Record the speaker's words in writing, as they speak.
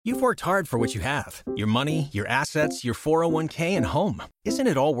You've worked hard for what you have. Your money, your assets, your 401k, and home. Isn't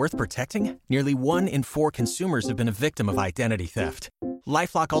it all worth protecting? Nearly 1 in 4 consumers have been a victim of identity theft.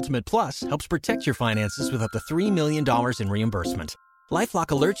 LifeLock Ultimate Plus helps protect your finances with up to $3 million in reimbursement. LifeLock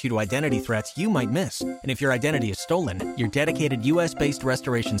alerts you to identity threats you might miss. And if your identity is stolen, your dedicated U.S.-based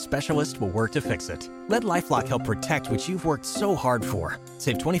restoration specialist will work to fix it. Let LifeLock help protect what you've worked so hard for.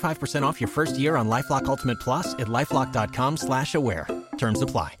 Save 25% off your first year on LifeLock Ultimate Plus at LifeLock.com/aware. Terms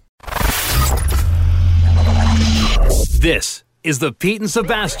apply. This is the Pete and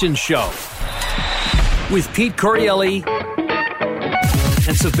Sebastian Show with Pete Corielli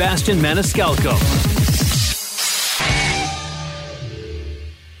and Sebastian Maniscalco.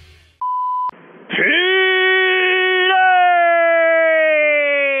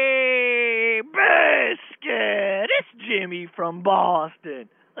 Jimmy from Boston.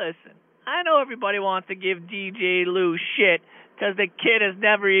 Listen, I know everybody wants to give DJ Lou shit because the kid has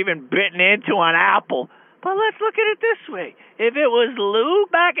never even bitten into an apple. But let's look at it this way. If it was Lou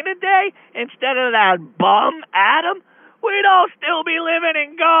back in the day, instead of that bum Adam, we'd all still be living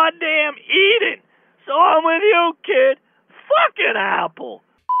in goddamn Eden. So I'm with you, kid. Fuck an apple.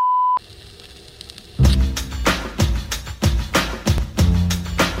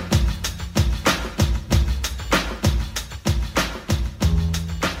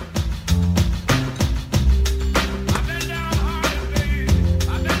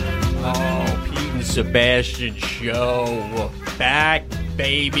 Sebastian Show. Back,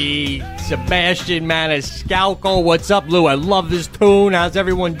 baby. Sebastian Maniscalco. What's up, Lou? I love this tune. How's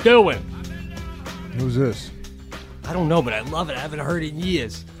everyone doing? Who's this? I don't know, but I love it. I haven't heard it in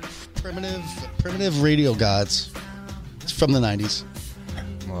years. Primitive radio gods. It's from the 90s.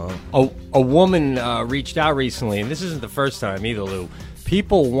 A woman reached out recently, and this isn't the first time either, Lou.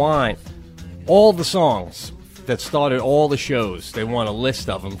 People want all the songs that started all the shows. They want a list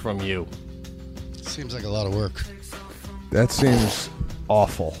of them from you. Seems like a lot of work. That seems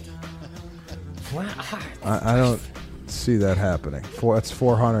awful. I don't see that happening. That's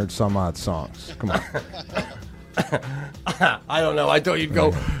 400 some odd songs. Come on. I don't know. I thought you'd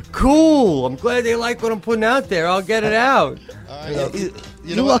go, cool. I'm glad they like what I'm putting out there. I'll get it out.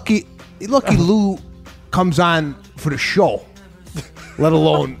 You're lucky Lou comes on for the show, let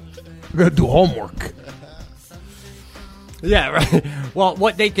alone we're going to do homework. Yeah, right. Well,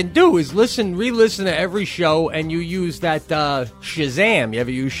 what they can do is re-listen to every show, and you use that Shazam. You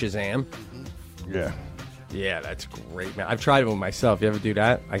ever use Shazam? Yeah. Yeah, that's great, man. I've tried it with myself. You ever do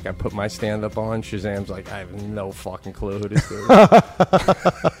that? Like, I put my stand-up on. Shazam's like, I have no fucking clue who this is.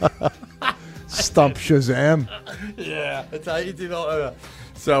 Stump Shazam. Yeah, that's how you do it.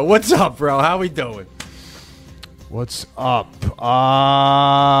 So, what's up, bro? How we doing? What's up? God,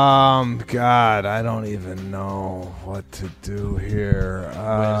 I don't even know what to do here.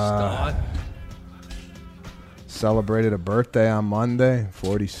 Celebrated a birthday on Monday,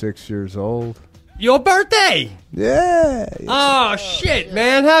 46 years old. Your birthday? Yeah. Oh, shit,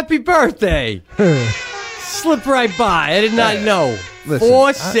 man. Happy birthday. Slipped right by. I did not know. Listen,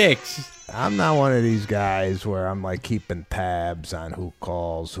 4-6. I'm not one of these guys where I'm like keeping tabs on who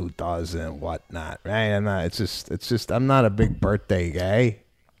calls, who doesn't, whatnot. Right? I'm not. It's just. I'm not a big birthday guy.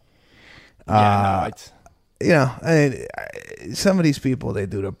 Yeah, no, it's. You know, some of these people, they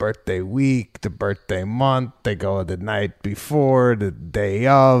do the birthday week, the birthday month. They go the night before, the day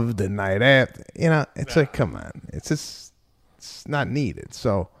of, the night after. You know, it's like, come on, it's not needed.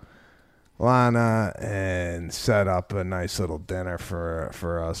 So Lana and set up a nice little dinner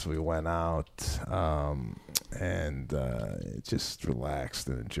for us. We went out and just relaxed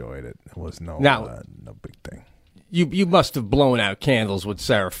and enjoyed it. It was no big thing. You must have blown out candles with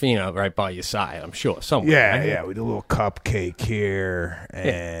Serafina right by your side, I'm sure. Somewhere. Yeah, right? yeah. We did a little cupcake here,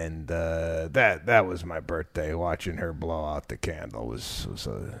 and that was my birthday. Watching her blow out the candle was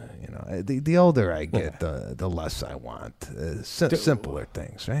the older I get, the less I want. Simpler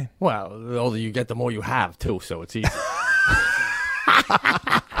things, right? Well, the older you get, the more you have too, so it's easy.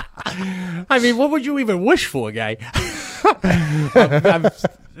 I mean, what would you even wish for, guy?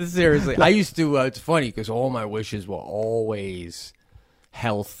 Seriously, I used to. It's funny because all my wishes were always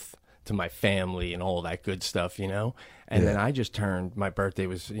health to my family and all that good stuff, you know. And then I just turned. My birthday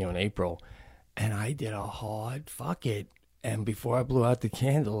was in April, and I did a hard fuck it. And before I blew out the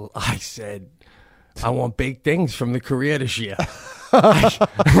candle, I said, "I want big things from the career this year." That's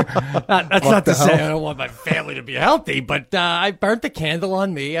not to say I don't want my family to be healthy, but I burnt the candle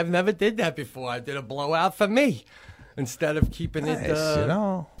on me. I've never did that before. I did a blowout for me. Instead of keeping it, you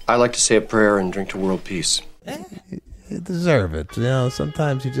know. I like to say a prayer and drink to world peace. You deserve it. You know,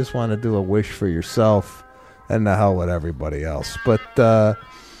 sometimes you just want to do a wish for yourself and the hell with everybody else. But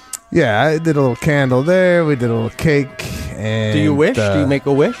Yeah, I did a little candle there. We did a little cake. And, Do you wish? Do you make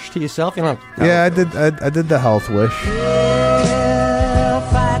a wish to yourself? You know. Yeah, I did. I did the health wish. If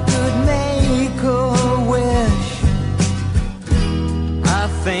I could make a wish, I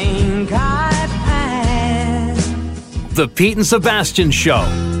think I'd ask. The Pete and Sebastian Show.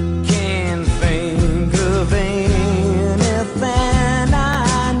 Can't think of anything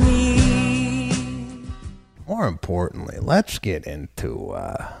I need. More importantly, let's get into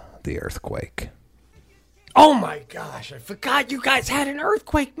the earthquake. Oh my gosh! I forgot you guys had an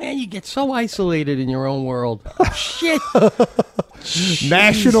earthquake, man. You get so isolated in your own world. Oh, shit!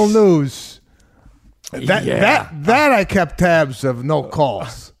 National news. That Yeah. that I kept tabs of no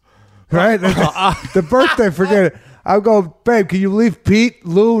calls. Right? The birthday, forget it. I'll go, babe, can you leave Pete,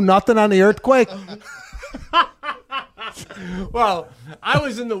 Lou, nothing on the earthquake? Well, I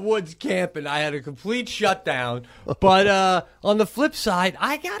was in the woods camping. I had a complete shutdown. But on the flip side,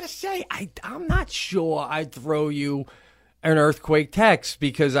 I gotta say, I'm not sure I'd throw you an earthquake text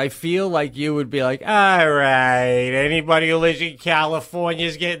because I feel like you would be like, all right, anybody who lives in California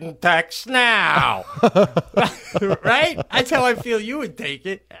is getting texts now. Right? That's how I feel you would take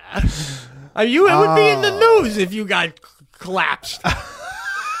it. It would be in the news if you got collapsed.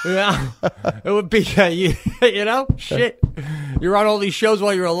 Yeah, it would be, you know, shit. You're on all these shows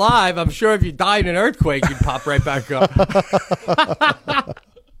while you're alive. I'm sure if you died in an earthquake, you'd pop right back up.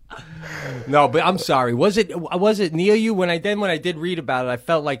 No, but I'm sorry. Was it near you? When I did read about it, I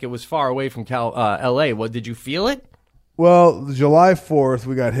felt like it was far away from L.A. What, did you feel it? Well, July 4th,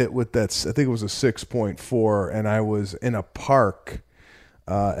 we got hit with that, I think it was a 6.4, and I was in a park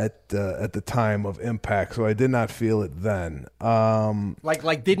at the time of impact, so I did not feel it then.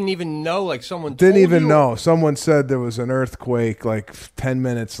 Like didn't even know, like someone didn't told even you? know. Someone said there was an earthquake like 10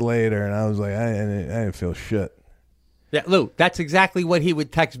 minutes later, and I was like, I didn't feel shit. Yeah, Lou, that's exactly what he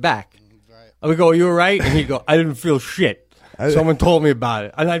would text back. I would go, "You were right," and he'd go, "I didn't feel shit. Someone told me about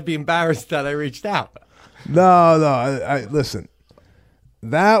it," and I'd be embarrassed that I reached out. No, I listen.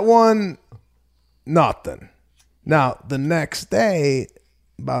 That one, nothing. Now the next day,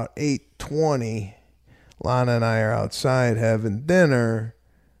 about 8:20, Lana and I are outside having dinner,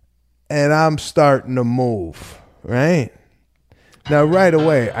 and I'm starting to move. Right now, right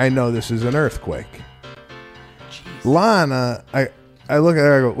away, I know this is an earthquake. Jeez. Lana, I look at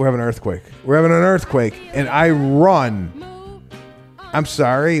her, I go, we're having an earthquake. We're having an earthquake. And I run. I'm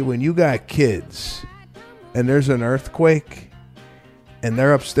sorry, when you got kids and there's an earthquake and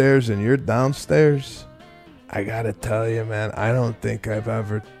they're upstairs and you're downstairs, I got to tell you, man, I don't think I've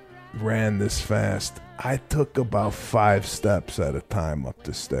ever ran this fast. I took about 5 steps at a time up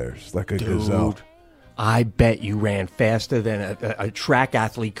the stairs like a gazelle. I bet you ran faster than a track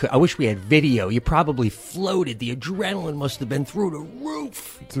athlete could. I wish we had video. You probably floated. The adrenaline must have been through the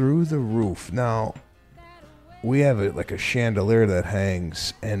roof. Through the roof. Now, we have like a chandelier that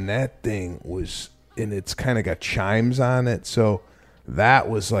hangs, and that thing was, and it's kind of got chimes on it, so that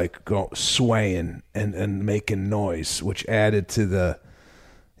was like swaying and making noise, which added to the,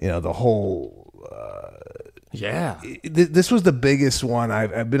 the whole. Yeah. This was the biggest one.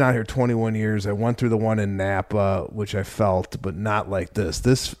 I've been out here 21 years. I went through the one in Napa, which I felt, but not like this.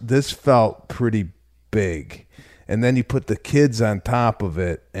 This felt pretty big. And then you put the kids on top of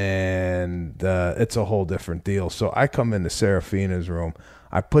it, and it's a whole different deal. So I come into Serafina's room.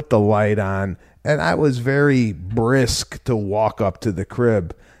 I put the light on, and I was very brisk to walk up to the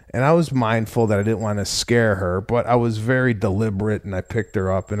crib. And I was mindful that I didn't want to scare her, but I was very deliberate, and I picked her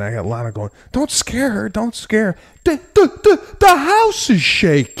up, and I got Lana going, don't scare her, don't scare her. The house is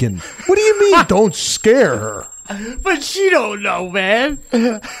shaking. What do you mean, don't scare her? But she don't know, man.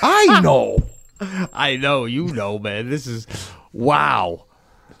 I know. I know, you know, man. This is, wow.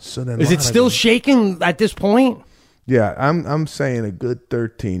 So then Is it still shaking at this point? Yeah, I'm saying a good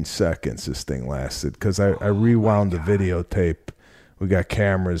 13 seconds this thing lasted, because I rewound the videotape. We got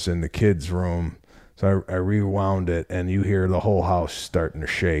cameras in the kids' room, so I rewound it, and you hear the whole house starting to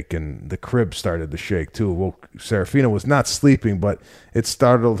shake, and the crib started to shake too. Well, Serafina was not sleeping, but it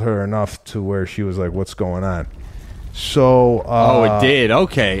startled her enough to where she was like, what's going on? So oh, it did.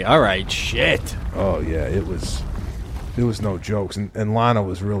 Okay, all right. Shit. Oh yeah, it was no jokes, and Lana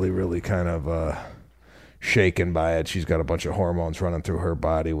was really kind of shaken by it. She's got a bunch of hormones running through her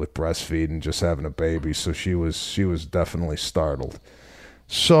body with breastfeeding, just having a baby, so she was definitely startled.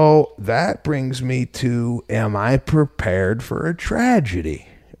 So that brings me to, am I prepared for a tragedy,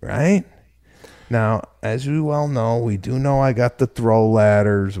 right? Now, as we well know, we do know I got the throw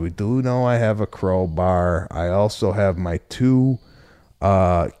ladders. We do know I have a crowbar. I also have my 2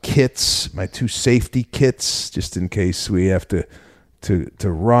 kits, my 2 safety kits, just in case we have to to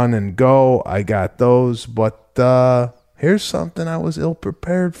run and go. I got those, but here's something I was ill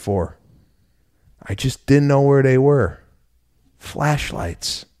prepared for. I just didn't know where they were.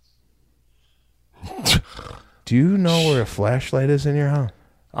 Flashlights. Do you know where a flashlight is in your house?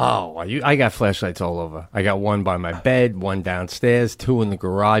 Oh, I got flashlights all over. I got one by my bed, one downstairs, 2 in the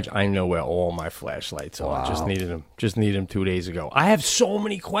garage. I know where all my flashlights are. Just needed them 2 days ago. I have so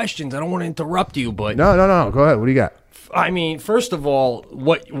many questions. I don't want to interrupt you, but No. Go ahead. What do you got? I mean, first of all,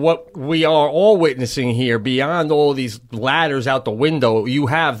 what we are all witnessing here, beyond all these ladders out the window, you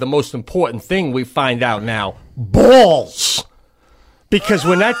have the most important thing we find out now: balls. Because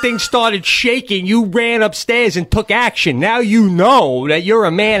when that thing started shaking, you ran upstairs and took action. Now you know that you're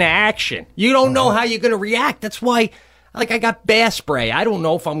a man of action. You don't know how you're going to react. That's why, like, I got bear spray. I don't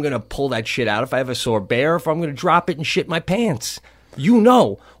know if I'm going to pull that shit out if I ever saw a bear, if I'm going to drop it and shit my pants. You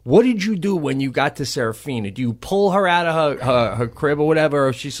know. What did you do when you got to Serafina? Do you pull her out of her crib or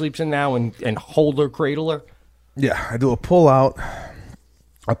whatever she sleeps in now and hold her, cradle her? Yeah, I do a pull out,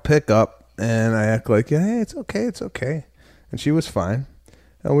 a pick up, and I act like, yeah, hey, it's okay. And she was fine.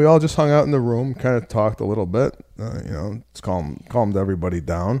 And we all just hung out in the room, kind of talked a little bit. It's calmed everybody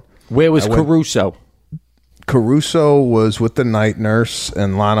down. Where was Caruso? Caruso was with the night nurse,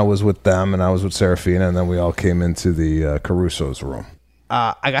 and Lana was with them, and I was with Serafina, and then we all came into the Caruso's room.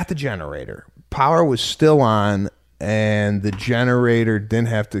 I got the generator. Power was still on, and the generator didn't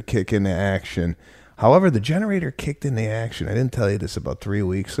have to kick into action. However, the generator kicked into action. I didn't tell you this about 3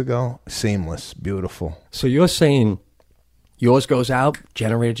 weeks ago. Seamless, beautiful. So you're saying yours goes out,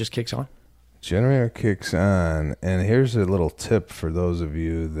 generator just kicks on? Generator kicks on, and here's a little tip for those of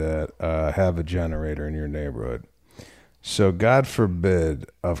you that have a generator in your neighborhood. So God forbid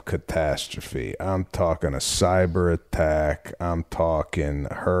of catastrophe. I'm talking a cyber attack. I'm talking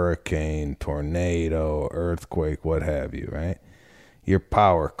hurricane, tornado, earthquake, what have you, right? Your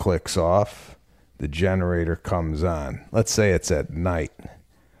power clicks off. The generator comes on. Let's say it's at night.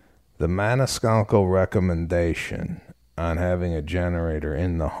 The Maniscalco recommendation on having a generator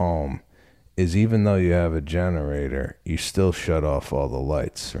in the home is, even though you have a generator, you still shut off all the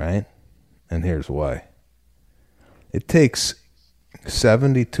lights, right? And here's why. It takes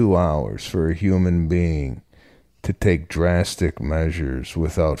 72 hours for a human being to take drastic measures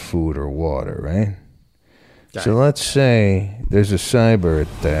without food or water, right? So let's say there's a cyber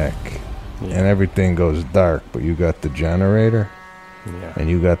attack and everything goes dark, but you got the generator and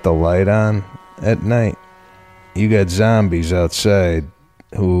you got the light on at night. You got zombies outside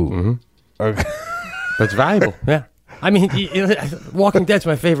who are... That's valuable, yeah. I mean, Walking Dead's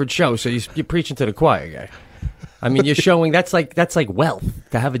my favorite show, so you're preaching to the choir, guy. I mean, you're showing that's like wealth.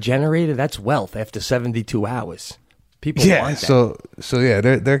 To have a generator, that's wealth after 72 hours. People want that. So yeah,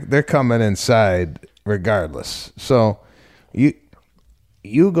 they're coming inside regardless. So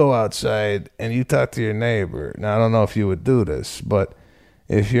you go outside and you talk to your neighbor. Now, I don't know if you would do this, but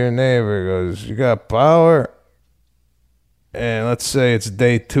if your neighbor goes, "You got power?" And let's say it's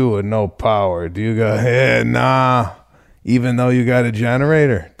day 2 and no power. Do you go, "Yeah, nah," even though you got a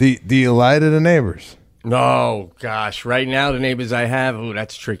generator? Do you lie to the neighbors? No, gosh. Right now, the neighbors I have,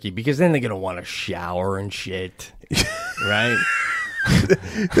 that's tricky, because then they're going to want to shower and shit. Right?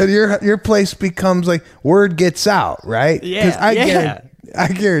 Then your place becomes like, word gets out, right? Yeah, I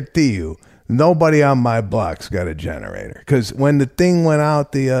guarantee you, nobody on my block's got a generator. Because when the thing went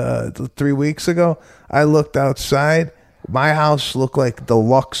out the 3 weeks ago, I looked outside. My house looked like the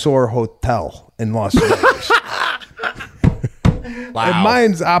Luxor Hotel in Las Vegas. Wow. And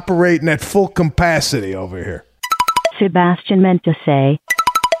mine's operating at full capacity over here. Sebastian meant to say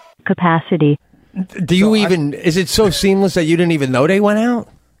capacity. Do you is it so seamless that you didn't even know they went out?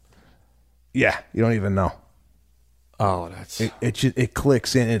 Yeah, you don't even know. Oh, that's... It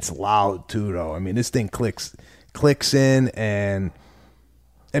clicks in. It's loud, too, though. I mean, this thing clicks in, and...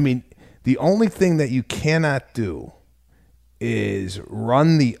 I mean, the only thing that you cannot do is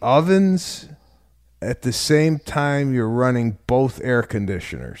run the ovens at the same time you're running both air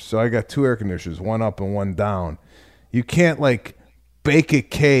conditioners. So I got 2 air conditioners, one up and one down. You can't, like, bake a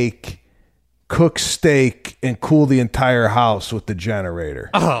cake, cook steak, and cool the entire house with the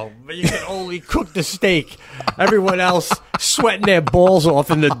generator. Oh, but you can only cook the steak. Everyone else sweating their balls off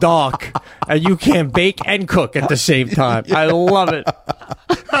in the dark, and you can't bake and cook at the same time. I love it.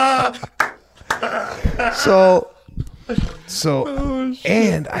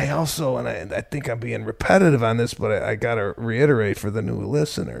 And I also, and I think I'm being repetitive on this, but I gotta reiterate for the new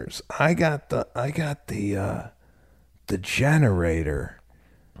listeners. I got the generator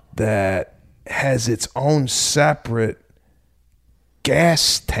that has its own separate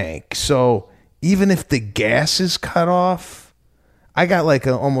gas tank. So even if the gas is cut off, I got like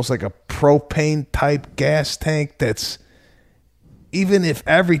almost like a propane type gas tank that's, even if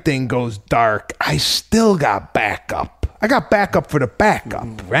everything goes dark, I still got backup. I got backup for the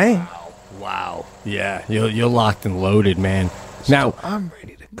backup, right? Wow. Yeah, you're locked and loaded, man. Now I'm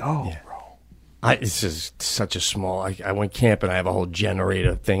ready to go, bro. It's just such a small. I went camping. I have a whole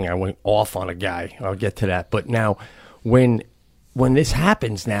generator thing. I went off on a guy. I'll get to that. But now, when this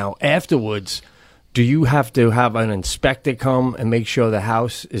happens, now afterwards, do you have to have an inspector come and make sure the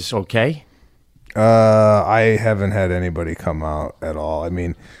house is okay? I haven't had anybody come out at all. I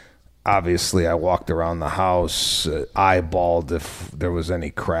mean, obviously, I walked around the house, eyeballed if there was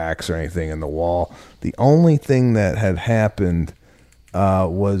any cracks or anything in the wall. The only thing that had happened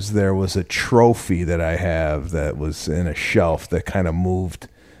was there was a trophy that I have that was in a shelf that kind of moved.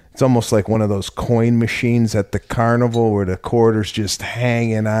 It's almost like one of those coin machines at the carnival where the quarter's just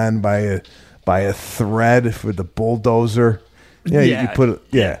hanging on by a thread for the bulldozer. Yeah, you put it.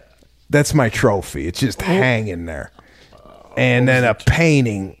 Yeah, that's my trophy. It's just hanging there. And then a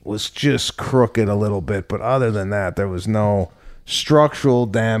painting was just crooked a little bit, but other than that, there was no structural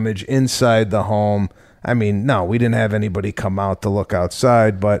damage inside the home. I mean, no, we didn't have anybody come out to look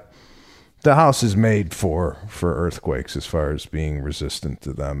outside, but the house is made for earthquakes as far as being resistant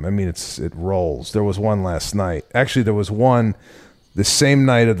to them. I mean, it rolls. There was one last night. Actually, there was one the same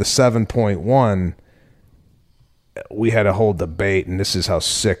night of the 7.1. We had a whole debate, and this is how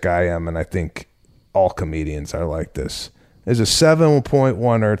sick I am, and I think all comedians are like this. There's a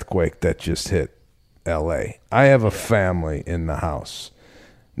 7.1 earthquake that just hit L.A. I have a family in the house.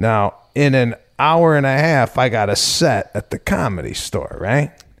 Now, in an hour and a half, I got a set at the Comedy Store,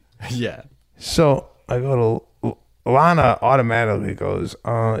 right? Yeah. So I go to Lana, automatically goes,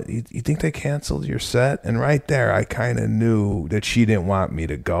 you think they canceled your set? And right there, I kind of knew that she didn't want me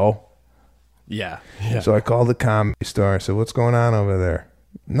to go. Yeah. So I called the Comedy Store. I said, what's going on over there?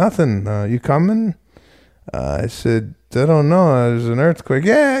 Nothing. You coming? I said, I don't know. There's an earthquake.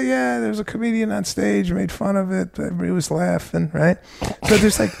 Yeah. There's a comedian on stage, made fun of it. Everybody was laughing, right? So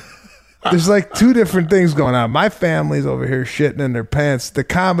there's like two different things going on. My family's over here shitting in their pants. The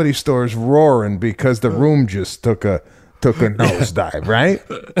Comedy Store's roaring because the room just took a nosedive, right?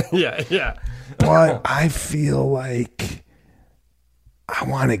 Yeah. But I feel like I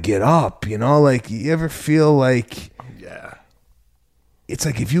want to get up, like you ever feel like, yeah, it's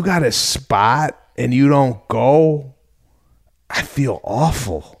like if you got a spot and you don't go, I feel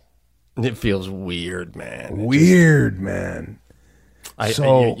awful. It feels weird, man. Man.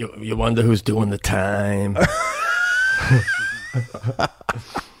 You wonder who's doing the time.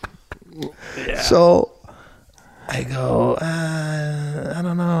 Yeah. So I go, I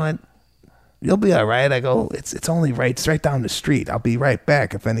don't know. You'll be all right. I go, it's only right. It's right down the street. I'll be right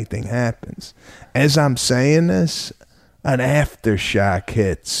back if anything happens. As I'm saying this, an aftershock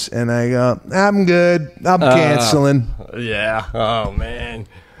hits, and I go, I'm good. I'm canceling. Yeah. Oh man.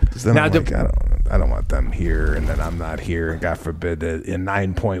 Then I'm like, I don't want them here, and then I'm not here. God forbid a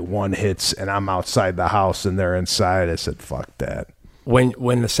 9.1 hits, and I'm outside the house, and they're inside. I said, fuck that.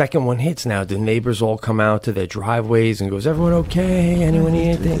 When the second one hits now, do neighbors all come out to their driveways and goes, everyone okay? Anyone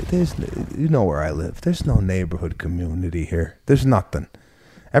need anything? You know where I live. There's no neighborhood community here. There's nothing.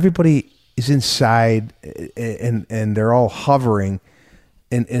 Everybody is inside, and they're all hovering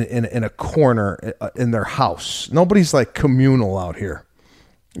in a corner in their house. Nobody's like communal out here.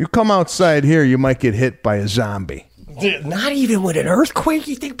 You come outside here, you might get hit by a zombie. Not even with an earthquake?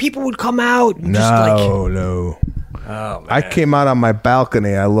 You think people would come out? No. Oh, man. I came out on my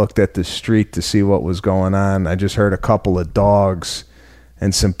balcony. I looked at the street to see what was going on. I just heard a couple of dogs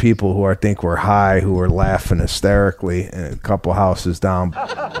and some people who I think were high who were laughing hysterically, and a couple houses down.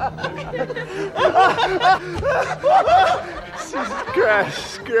 Jesus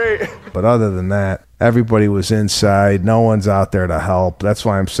Christ, great. But other than that, everybody was inside. No one's out there to help. That's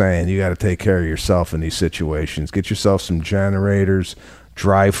why I'm saying you got to take care of yourself in these situations. Get yourself some generators,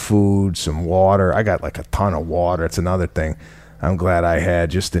 dry food, some water. I got like a ton of water. It's another thing I'm glad I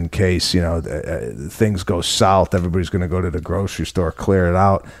had, just in case, things go south. Everybody's going to go to the grocery store, clear it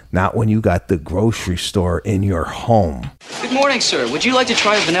out. Not when you got the grocery store in your home. Good morning, sir. Would you like to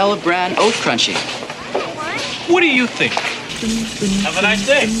try Vanilla Bran Oat Crunchy? What do you think? Have a nice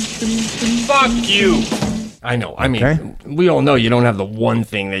day. Fuck you. I know. I mean, We all know you don't have the one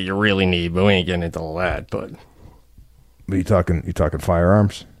thing that you really need, but we ain't getting into all that. But you talking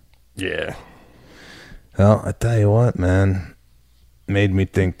firearms? Yeah. Well, I tell you what, man. Made me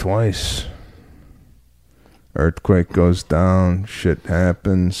think twice. Earthquake goes down, shit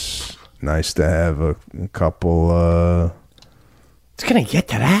happens. Nice to have a couple. It's gonna get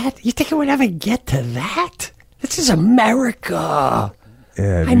to that? You think it would ever get to that? This is America.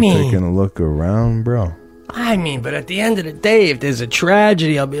 Yeah, I mean, taking a look around, bro. I mean, but at the end of the day, if there's a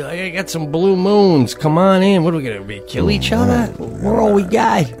tragedy, I'll be like, I got some blue moons. Come on in. What are we going to kill each other? We're all we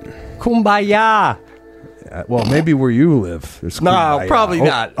got. Kumbaya. Well, maybe where you live. There's No, kumbaya. probably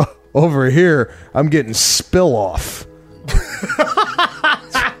not. Over here, I'm getting spill off.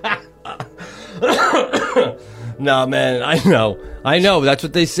 No, man, I know. That's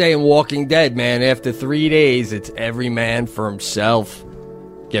what they say in Walking Dead, man. After 3 days, it's every man for himself.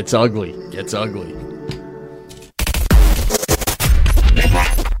 Gets ugly.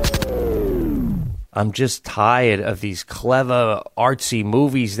 I'm just tired of these clever, artsy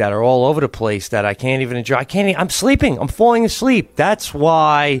movies that are all over the place that I can't even enjoy. I'm sleeping. I'm falling asleep. That's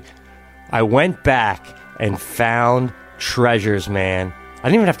why I went back and found treasures, man. I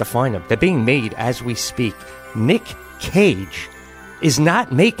didn't even have to find them. They're being made as we speak. Nick Cage is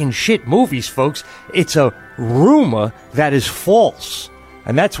not making shit movies, folks. It's a rumor that is false.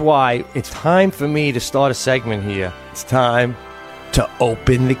 And that's why it's time for me to start a segment here. It's time to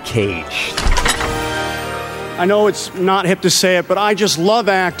open the cage. I know it's not hip to say it, but I just love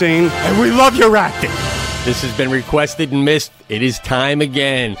acting. And we love your acting. This has been requested and missed. It is time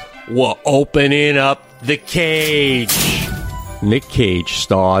again. We're opening up the cage. Nick Cage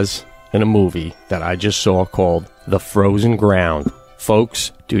stars in a movie that I just saw called The Frozen Ground.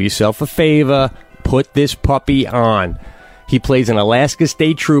 Folks, do yourself a favor. Put this puppy on. He plays an Alaska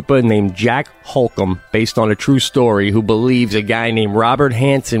State Trooper named Jack Holcomb, based on a true story, who believes a guy named Robert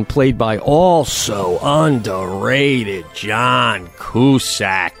Hansen, played by also underrated John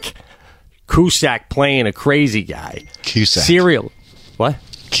Cusack. Cusack playing a crazy guy. Cusack. Serial. What?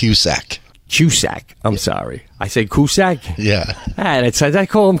 Cusack. I'm sorry. I say Cusack? Yeah. I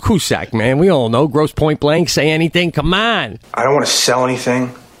call him Cusack, man. We all know. Gross Point Blank. Say anything. Come on. I don't want to sell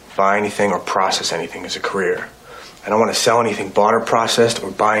anything, buy anything, or process anything as a career. I don't want to sell anything bought or processed,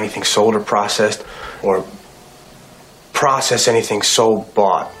 or buy anything sold or processed, or process anything sold,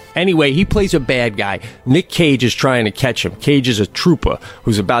 bought. Anyway, he plays a bad guy. Nick Cage is trying to catch him. Cage is a trooper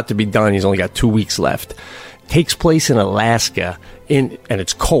who's about to be done. He's only got 2 weeks left. Takes place in Alaska, and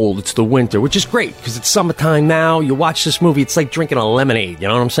it's cold. It's the winter, which is great because it's summertime now. You watch this movie, it's like drinking a lemonade. You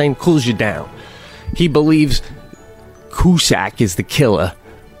know what I'm saying? Cools you down. He believes Cusack is the killer.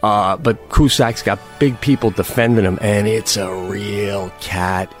 But Cusack's got big people defending him, and it's a real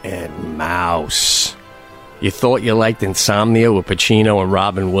cat and mouse. You thought you liked Insomnia with Pacino and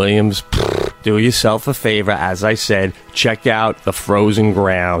Robin Williams? Do yourself a favor. As I said, check out The Frozen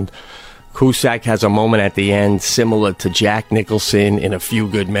Ground. Cusack has a moment at the end similar to Jack Nicholson in A Few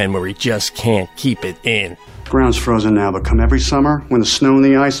Good Men, where he just can't keep it in. Ground's frozen now, but come every summer, when the snow and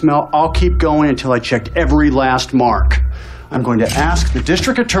the ice melt, I'll keep going until I check every last mark. I'm going to ask the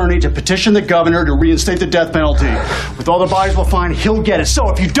district attorney to petition the governor to reinstate the death penalty. With all the bodies we'll find, he'll get it. So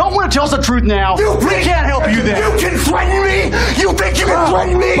if you don't want to tell us the truth now, we can't help you then. You can threaten me? You think you can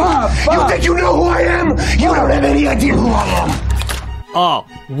threaten me? You think you know who I am? You don't have any idea who I am. Oh,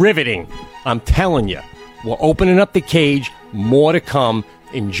 riveting. I'm telling you. We're opening up the cage. More to come.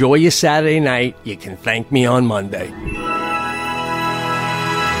 Enjoy your Saturday night. You can thank me on Monday.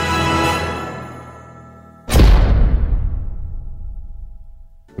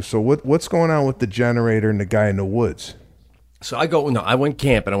 So what's going on with the generator and the guy in the woods? So I went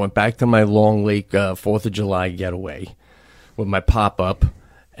camping. I went back to my Long Lake 4th of July getaway with my pop-up.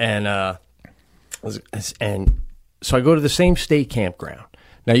 And so I go to the same state campground.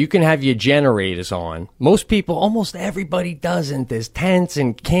 Now, you can have your generators on. Most people, almost everybody doesn't. There's tents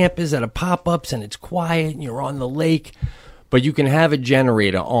and campers that are pop-ups, and it's quiet, and you're on the lake. But you can have a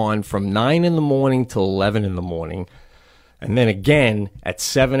generator on from 9 in the morning till 11 in the morning. And then again at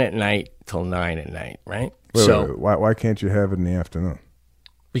 7 at night till 9 at night, right? Wait. Why can't you have it in the afternoon?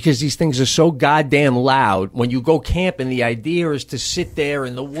 Because these things are so goddamn loud. When you go camping, the idea is to sit there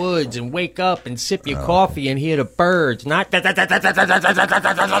in the woods and wake up and sip your coffee and hear the birds. Not God,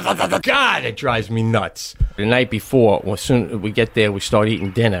 it drives me nuts. The night before, as soon as we get there, we start eating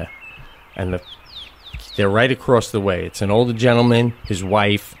dinner, and they're right across the way. It's an older gentleman, his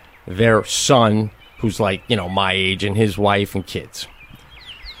wife, their son, who's like, my age, and his wife and kids.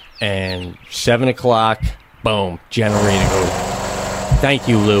 And 7 o'clock, boom, generator goes. Thank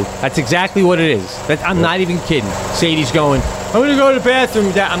you, Lou. That's exactly what it is. I'm not even kidding. Sadie's going, I'm going to go to the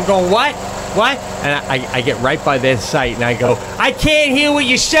bathroom. I'm going, what? What? And I get right by their site, and I go, I can't hear what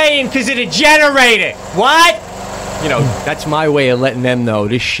you're saying because of the generator. What? That's my way of letting them know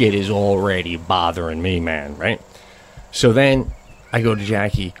this shit is already bothering me, man, right? So then I go to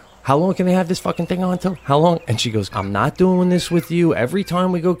Jackie, how long can they have this fucking thing on till? How long? And she goes, I'm not doing this with you. Every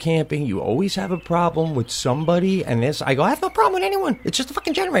time we go camping, you always have a problem with somebody and this. I go, I have no problem with anyone. It's just a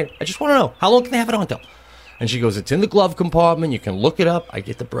fucking generator. I just want to know, how long can they have it on till? And she goes, it's in the glove compartment. You can look it up. I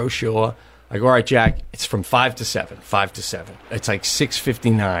get the brochure. I go, all right, Jack, it's from 5 to 7. It's like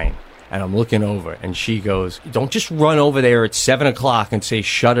 6:59. And I'm looking over, and she goes, don't just run over there at 7 o'clock and say,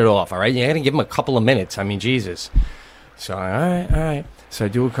 shut it off, all right? You got to give them a couple of minutes. I mean, Jesus. So, all right. So I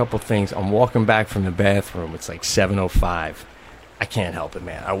do a couple things. I'm walking back from the bathroom. It's like 7:05. I can't help it,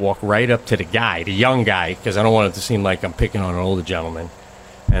 man. I walk right up to the guy, the young guy, because I don't want it to seem like I'm picking on an older gentleman.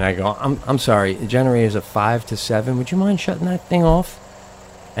 And I go, I'm sorry, the generator's at 5 to 7. Would you mind shutting that thing off?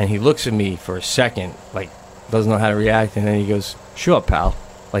 And he looks at me for a second, like, doesn't know how to react. And then he goes, sure, pal,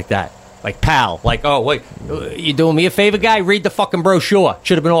 like that. Like, pal, like, oh, wait, you doing me a favor, guy? Read the fucking brochure.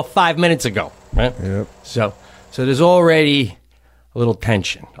 Should have been off 5 minutes ago, right? Yep. So there's already a little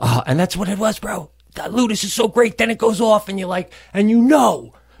tension. And that's what it was, bro. Lou, this is so great. Then it goes off, and you're like, and you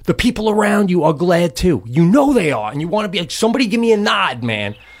know the people around you are glad, too. You know they are, and you want to be like, somebody give me a nod,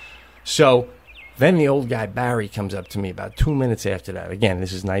 man. So then the old guy, Barry, comes up to me about 2 minutes after that. Again,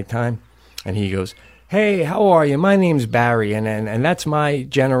 this is nighttime, and he goes, hey, how are you? My name's Barry, and that's my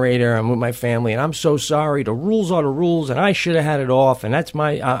generator. I'm with my family, and I'm so sorry. The rules are the rules, and I should have had it off, and that's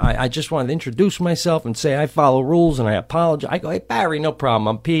I just wanted to introduce myself and say I follow rules, and I apologize. I go, hey, Barry, no problem.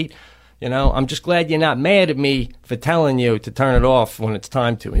 I'm Pete. You know, I'm just glad you're not mad at me for telling you to turn it off when it's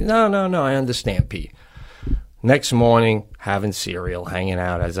time to. No, I understand, Pete. Next morning, having cereal, hanging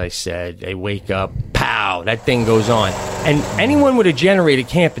out, as I said. They wake up, pow, that thing goes on. And anyone with a generator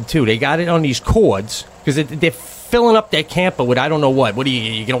camping, too, they got it on these cords, because they're filling up their camper with I don't know what. What are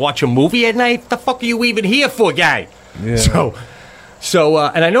you going to watch a movie at night? What the fuck are you even here for, guy? Yeah. So,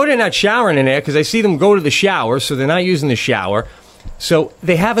 and I know they're not showering in there, because I see them go to the shower, so they're not using the shower. So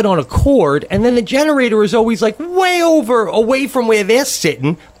they have it on a cord, and then the generator is always like way away from where they're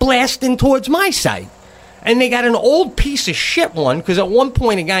sitting, blasting towards my side. And they got an old piece of shit one, because at one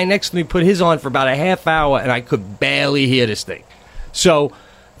point a guy next to me put his on for about a half hour, and I could barely hear this thing. So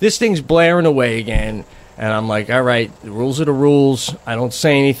this thing's blaring away again, and I'm like, all right, the rules are the rules. I don't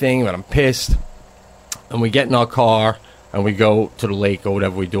say anything, but I'm pissed. And we get in our car, and we go to the lake or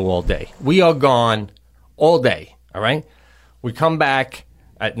whatever we do all day. We are gone all day, all right? We come back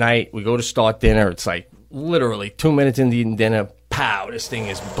at night. We go to start dinner. It's like literally 2 minutes into eating dinner, pow, this thing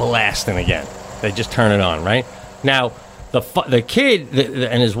is blasting again. They just turn it on, right? Now, the kid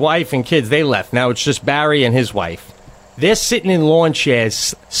and his wife and kids, they left. Now it's just Barry and his wife. They're sitting in lawn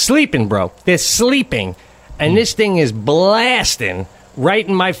chairs, sleeping, bro. They're sleeping, and this thing is blasting right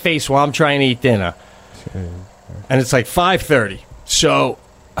in my face while I'm trying to eat dinner. And it's like 5:30. So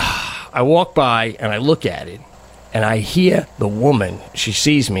I walk by, and I look at it, and I hear the woman. She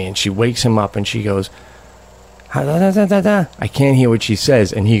sees me, and she wakes him up, and she goes, I can't hear what she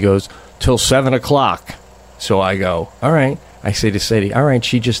says. And he goes, till 7 o'clock. So I go, all right. I say to Sadie, all right,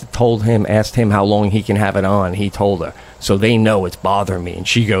 she just asked him how long he can have it on. He told her. So they know it's bothering me. And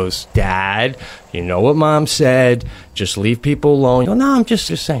she goes, Dad, you know what Mom said. Just leave people alone. I go, no, I'm just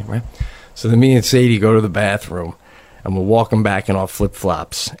saying, right? So then me and Sadie go to the bathroom, and we're walking back in our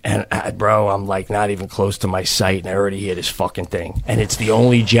flip-flops. And, bro, I'm like not even close to my site, and I already hear this fucking thing. And it's the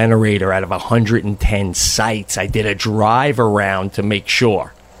only generator out of 110 sites. I did a drive around to make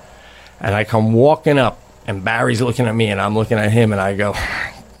sure. And I come walking up, and Barry's looking at me, and I'm looking at him, and I go,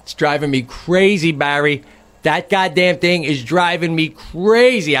 it's driving me crazy, Barry. That goddamn thing is driving me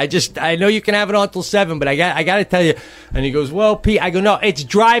crazy. I know you can have it on till 7, but I got to tell you. And he goes, well, Pete, I go, no, it's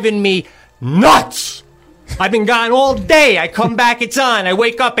driving me nuts. I've been gone all day. I come back, it's on. I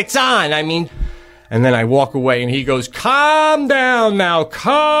wake up, it's on. I mean, and then I walk away, and he goes, calm down now,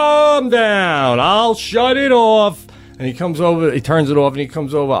 calm down. I'll shut it off. And he comes over, he turns it off, and he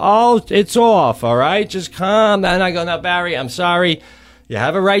comes over, oh, it's off, all right? Just calm down. And I go, now, Barry, I'm sorry. You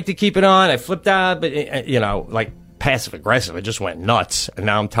have a right to keep it on. I flipped out, but, you know, like passive-aggressive. I just went nuts, and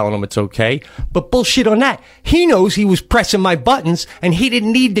now I'm telling him it's okay. But bullshit on that. He knows he was pressing my buttons, and he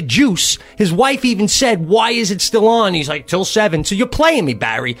didn't need the juice. His wife even said, why is it still on? He's like, till 7. So you're playing me,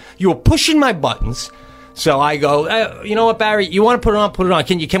 Barry. You were pushing my buttons. So I go, you know what, Barry? You want to put it on? Put it on.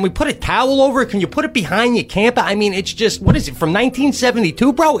 Can we put a towel over it? Can you put it behind your camper? I mean, it's just, what is it, from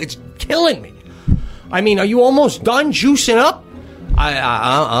 1972, bro? It's killing me. I mean, are you almost done juicing up?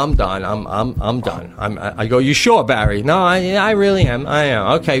 I'm done. I'm done. I go, you sure, Barry? No, I really am. I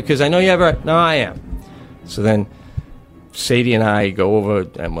am. Okay, because I know you ever. No, I am. So then Sadie and I go over,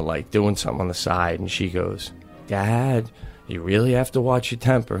 and we're like doing something on the side, and she goes, Dad, you really have to watch your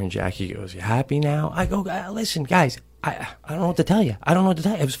temper. And Jackie goes, you happy now? I go, listen, guys, I don't know what to tell you. I don't know what to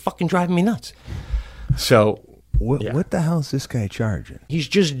tell you. It was fucking driving me nuts. So what the hell is this guy charging? He's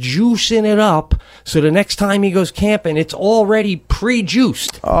just juicing it up, so the next time he goes camping, it's already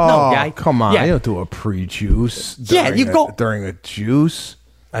pre-juiced. Oh, no, guy. Come on. Yeah. You don't do a pre-juice during a juice.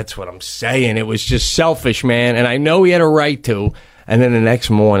 That's what I'm saying. It was just selfish, man, and I know he had a right to. And then the next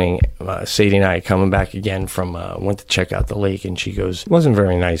morning, Sadie and I are coming back again from, went to check out the lake, and she goes, it wasn't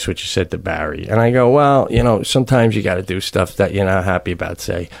very nice what you said to Barry. And I go, well, sometimes you got to do stuff that you're not happy about,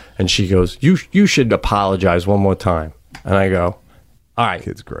 say. And she goes, you should apologize one more time. And I go, all right.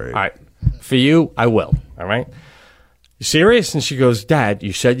 Kid's great. All right. For you, I will. All right. You serious? And she goes, Dad,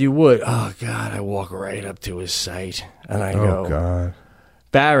 you said you would. Oh, God. I walk right up to his site, and I go, oh, God.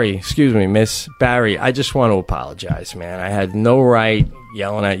 Barry, excuse me, Miss Barry, I just want to apologize, man. I had no right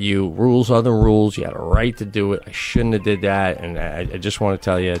yelling at you. Rules are the rules. You had a right to do it. I shouldn't have did that. And I just want to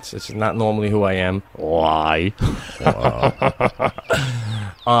tell you, it's not normally who I am. Lie.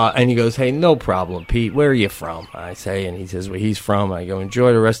 And he goes, hey, no problem, Pete. Where are you from? I say, and he says where he's from. I go,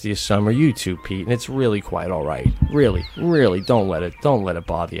 enjoy the rest of your summer. You too, Pete. And it's really quite all right. Really, really, don't let it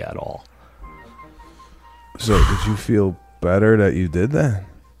bother you at all. So did you feel better that you did that?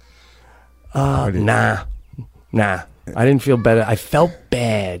 Nah. I didn't feel better. I felt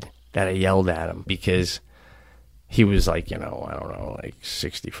bad that I yelled at him because he was like, I don't know, like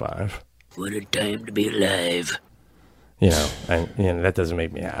 65. What a time to be alive. And that doesn't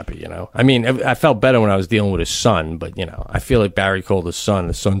make me happy, I mean, I felt better when I was dealing with his son, but, I feel like Barry called his son.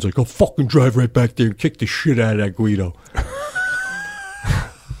 The son's like, I'll fucking drive right back there and kick the shit out of that Guido.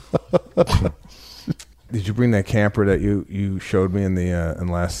 Did you bring that camper that you showed me in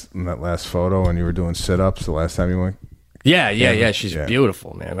that last photo when you were doing sit-ups the last time you went? Yeah. She's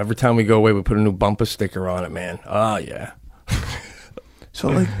beautiful, man. Every time we go away, we put a new bumper sticker on it, man. Oh, yeah.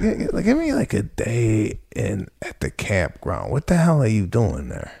 So, give me like a day at the campground. What the hell are you doing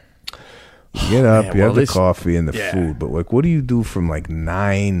there? You get up, you have the coffee and the food, but what do you do from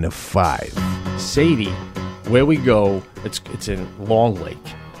 9 to 5? Sadie, where we go, it's in Long Lake.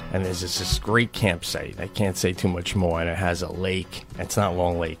 And there's this great campsite. I can't say too much more. And it has a lake. It's not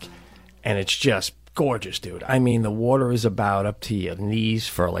Long Lake. And it's just gorgeous, dude. I mean, the water is about up to your knees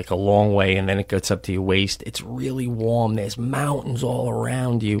for a long way. And then it gets up to your waist. It's really warm. There's mountains all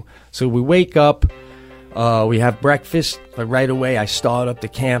around you. So we wake up. We have breakfast. Right away, I start up the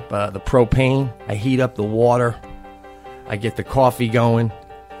camp, the propane. I heat up the water. I get the coffee going.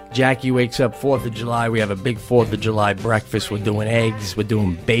 Jackie wakes up 4th of July. We have a big 4th of July breakfast. We're doing eggs. We're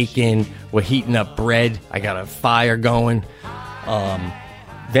doing bacon. We're heating up bread. I got a fire going.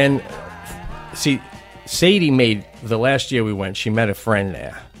 Then, Sadie made, the last year we went, she met a friend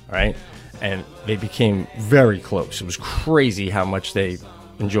there, right? And they became very close. It was crazy how much they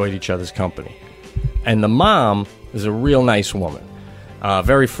enjoyed each other's company. And the mom is a real nice woman,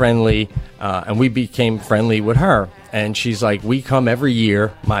 very friendly, and we became friendly with her. And she's like, we come every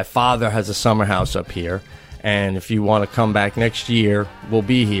year. My father has a summer house up here. And if you want to come back next year, we'll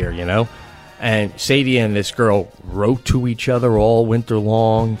be here, And Sadie and this girl wrote to each other all winter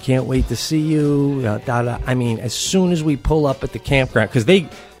long. Can't wait to see you. I mean, as soon as we pull up at the campground, because they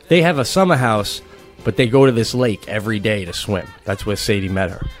have a summer house, but they go to this lake every day to swim. That's where Sadie met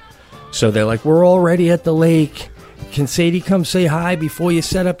her. So they're like, we're already at the lake. Can Sadie come say hi before you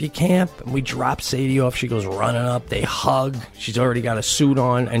set up your camp? And we drop Sadie off. She goes running up. They hug. She's already got a suit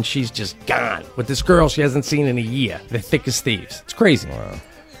on, and she's just gone. With this girl she hasn't seen in a year. They're thick as thieves. It's crazy. Wow.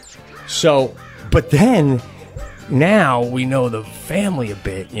 So, but then, now we know the family a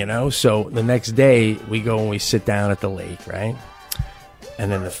bit, So the next day, we go and we sit down at the lake, right? And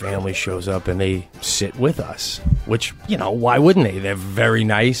then the family shows up and they sit with us. Which, why wouldn't they? They're very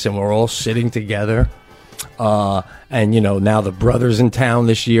nice, and we're all sitting together. And now the brother's in town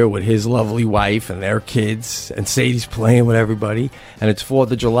this year with his lovely wife and their kids, and Sadie's playing with everybody, and it's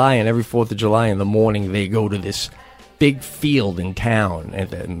 4th of July, and every 4th of July in the morning they go to this big field in town at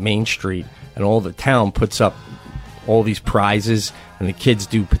the Main Street, and all the town puts up all these prizes, and the kids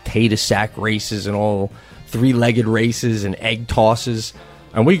do potato sack races and all 3-legged races and egg tosses.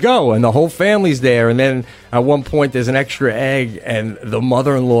 And we go, and the whole family's there, and then at one point there's an extra egg, and the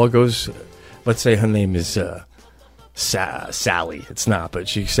mother-in-law goes, let's say her name is Sally. It's not, but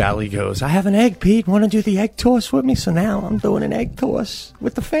Sally goes, I have an egg, Pete. Want to do the egg toss with me? So now I'm doing an egg toss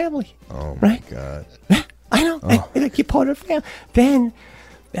with the family. Oh, my God. I know. Oh. Like you're part of the family. Then,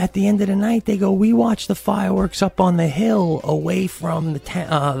 at the end of the night, they go, we watch the fireworks up on the hill away from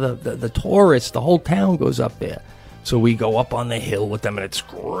the tourists. The whole town goes up there. So we go up on the hill with them, and it's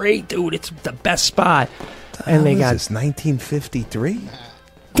great, dude. It's the best spot. And they got this 1953.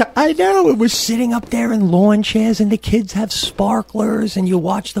 I know. It was sitting up there in lawn chairs, and the kids have sparklers, and you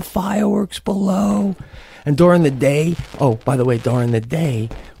watch the fireworks below. And during the day, oh, by the way, during the day,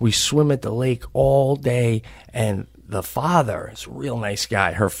 we swim at the lake all day, and the father is a real nice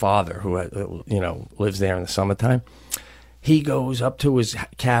guy. Her father, who, lives there in the summertime, he goes up to his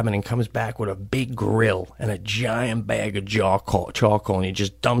cabin and comes back with a big grill and a giant bag of charcoal, and he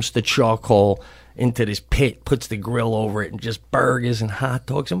just dumps the charcoal into this pit, puts the grill over it, and just burgers and hot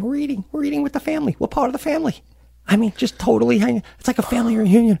dogs. And we're eating with the family. We're part of the family. I mean, just totally hanging. It's like a family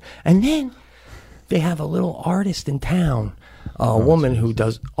reunion. And then they have a little artist in town, a woman who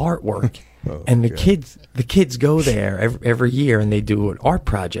does artwork, and the kids go there every year, and they do an art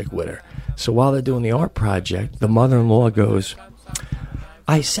project with her. So while they're doing the art project, the mother-in-law goes,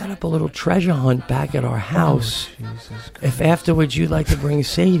 I set up a little treasure hunt back at our house. If afterwards you'd like to bring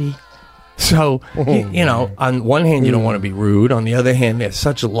Sadie. So, on one hand, you don't want to be rude. On the other hand, they're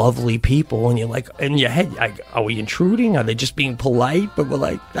such lovely people. And you're like, in your head, are we intruding? Are they just being polite? But we're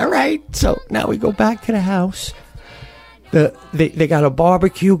like, all right. So now we go back to the house. They got a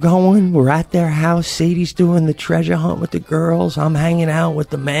barbecue going. We're at their house. Sadie's doing the treasure hunt with the girls. I'm hanging out with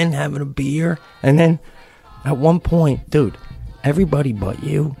the men, having a beer. And then at one point, dude, everybody but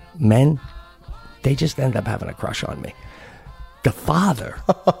you, men, they just end up having a crush on me. The father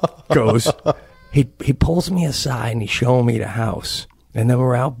goes, he pulls me aside and he's showing me the house. And then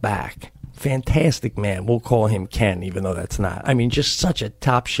we're out back. Fantastic man. We'll call him Ken, even though that's not. I mean, just such a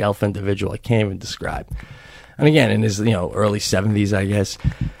top shelf individual. I can't even describe. And again, in his early 70s, I guess.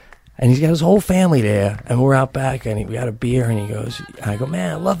 And he's got his whole family there. And we're out back and we got a beer. And he goes, I go,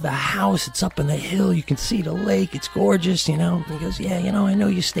 man, I love the house. It's up in the hill. You can see the lake. It's gorgeous, And he goes, yeah, I know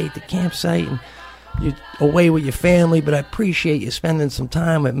you stayed at the campsite and you're away with your family, but I appreciate you spending some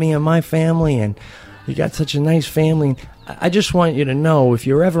time with me and my family, and you got such a nice family. I just want you to know, if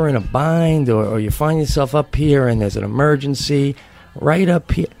you're ever in a bind or you find yourself up here and there's an emergency, right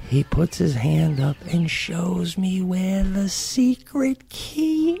up here, he puts his hand up and shows me where the secret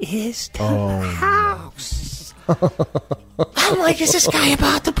key is to the house. I'm like, is this guy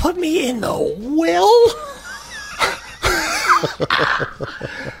about to put me in the will?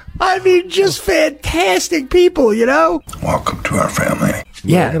 I mean, just fantastic people, Welcome to our family.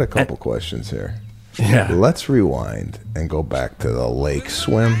 Yeah. I got a couple questions here. Yeah. Let's rewind and go back to the lake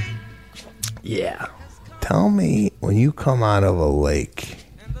swim. Yeah. Tell me, when you come out of a lake,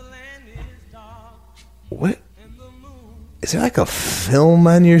 what is there like a film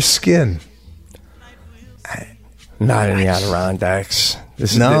on your skin? Not in the Adirondacks.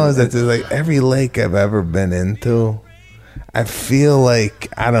 Is that like every lake I've ever been into? I feel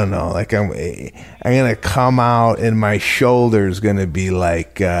like, I don't know, like I'm gonna come out and my shoulder's gonna be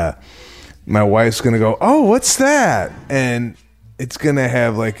like, my wife's gonna go, oh, what's that? And it's gonna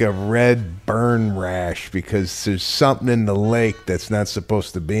have like a red burn rash because there's something in the lake that's not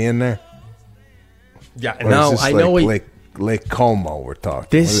supposed to be in there. Yeah, or no, I know Lake Como we're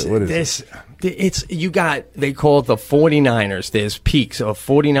talking. What is it? They call it the 49ers. There's peaks of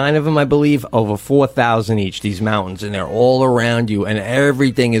 49 of them, I believe, over 4,000 each, these mountains, and they're all around you, and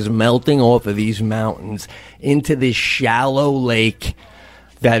everything is melting off of these mountains into this shallow lake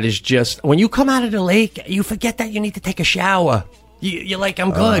that is just, when you come out of the lake, you forget that you need to take a shower. You're like,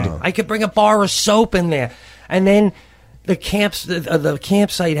 I'm good. I could bring a bar of soap in there. And then the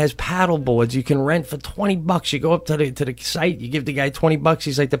campsite has paddle boards you can rent for $20. You go up to the site, you give the guy $20.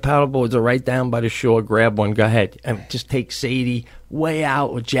 He's like, the paddle boards are right down by the shore. Grab one, go ahead, and just take Sadie way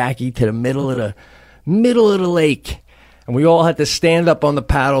out with Jackie to the middle of the lake, and we all had to stand up on the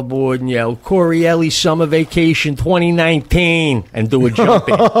paddle board and yell, "Corielli Summer Vacation 2019," and do a jump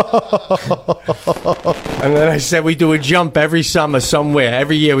in. And then I said we do a jump every summer somewhere.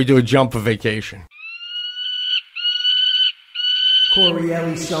 Every year we do a jump for vacation.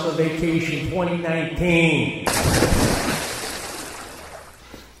 Corielli Summer Vacation 2019.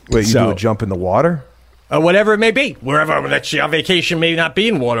 Wait, you do a jump in the water? Whatever it may be. Wherever that's your vacation may not be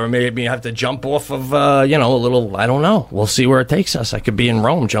in water. Maybe you have to jump off of, a little, I don't know. We'll see where it takes us. I could be in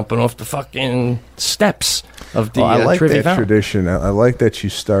Rome jumping off the fucking steps of the I like Trevi that Fountain. tradition. I like that you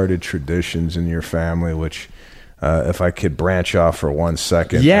started traditions in your family, which, if I could branch off for 1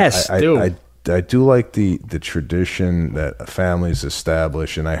 second. Yes, I do like the tradition that families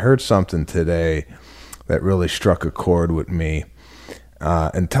establish, and I heard something today that really struck a chord with me.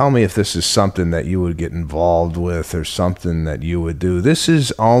 And tell me if this is something that you would get involved with or something that you would do. This is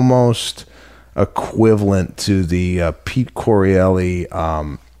almost equivalent to the Pete Corielli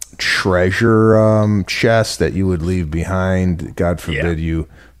treasure chest that you would leave behind. God forbid you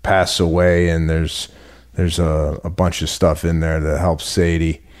pass away, and there's there's a bunch of stuff in there that helps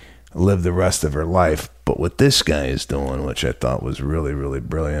Sadie live the rest of her life. But what this guy is doing, which I thought was really, really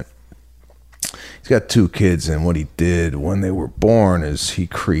brilliant, he's got 2 kids, and what he did when they were born is he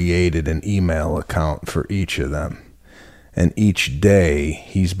created an email account for each of them. And each day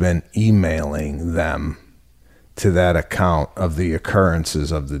he's been emailing them to that account of the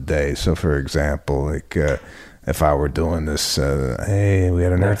occurrences of the day. So, for example, like if I were doing this, hey, we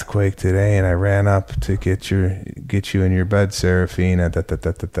had an earthquake today, and I ran up to get you in your bed, Serafina.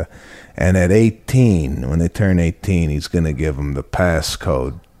 And at 18, when they turn 18, he's going to give them the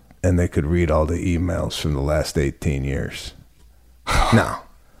passcode, and they could read all the emails from the last 18 years. No.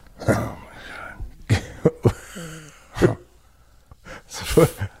 Oh my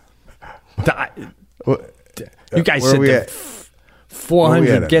God. You guys said that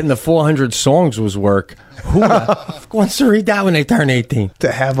 400, getting the 400 songs was work. Who wants to read that when they turn 18?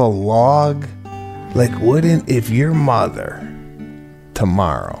 To have a log, like wouldn't, if your mother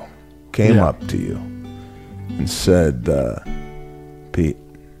tomorrow came up to you and said, Pete,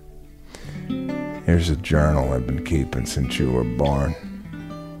 here's a journal I've been keeping since you were born.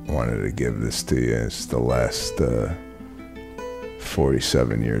 Wanted to give this to you. It's the last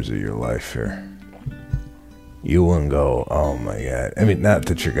 47 years of your life here. You wouldn't go, oh my God. I mean, not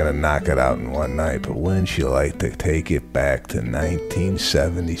that you're going to knock it out in one night, but wouldn't you like to take it back to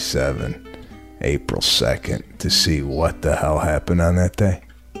 1977, April 2nd, to see what the hell happened on that day?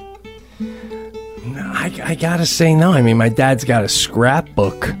 No, I got to say no. I mean, my dad's got a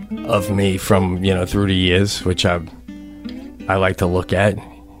scrapbook of me from, through the years, which I like to look at.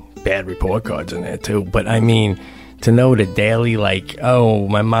 Bad report cards in there, too. But, I mean, to know the daily, like, oh,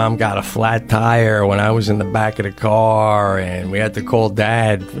 my mom got a flat tire when I was in the back of the car, and we had to call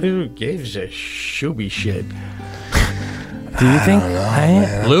Dad. Who gives a shooby shit? Do you think?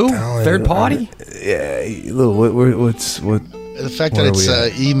 Lou? Third party? Yeah, Lou, what? The fact that it's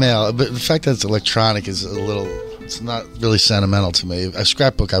email, but the fact that it's electronic is it's not really sentimental to me. A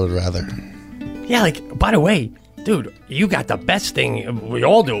scrapbook I would rather. Yeah, like, by the way, dude, you got the best thing we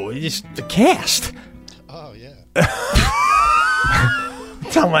all do. It's the cast. Oh, yeah.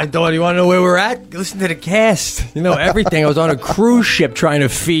 Tell my daughter, you want to know where we're at? Listen to the cast. You know everything. I was on a cruise ship trying to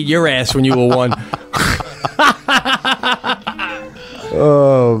feed your ass when you were 1.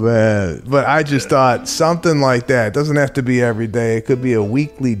 Oh, man. But I just thought something like that. It doesn't have to be every day. It could be a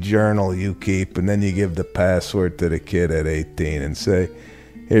weekly journal you keep, and then you give the password to the kid at 18 and say,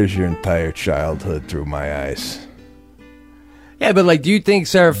 here's your entire childhood through my eyes. Yeah, but, like, do you think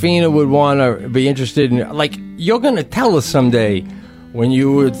Serafina would want to be interested in, like, you're going to tell us someday when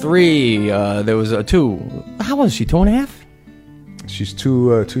you were 3, there was a 2. How old is she, 2.5? She's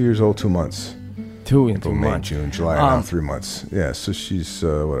 2 years old, 2 months. 2 and 2 months. May, June, July, now 3 months. Yeah, so she's,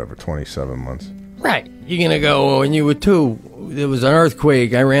 27 months. Right. You're going to go, when you were 2, there was an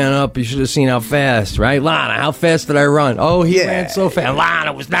earthquake. I ran up. You should have seen how fast, right? Lana, how fast did I run? Oh, he ran so fast.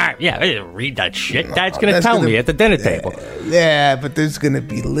 Lana was not. Yeah, I didn't read that shit. Dad's going to tell me at the dinner table. Yeah, but there's going to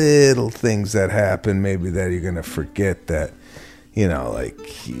be little things that happen maybe that you're going to forget that, like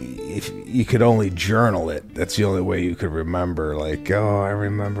if you could only journal it. That's the only way you could remember. Like, oh, I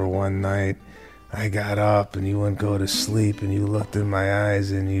remember one night I got up and you wouldn't go to sleep and you looked in my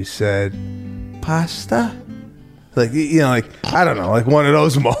eyes and you said, pasta? Like, like, I don't know, like one of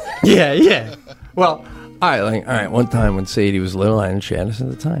those moments. Yeah. Well, all right, one time when Sadie was little, I didn't share this at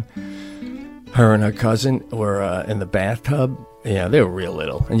the time. Her and her cousin were in the bathtub. Yeah, they were real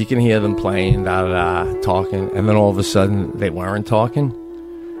little. And you can hear them playing, talking. And then all of a sudden, they weren't talking.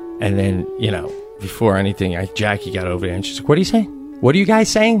 And then, before anything, Jackie got over there and she's like, what are you saying? What are you guys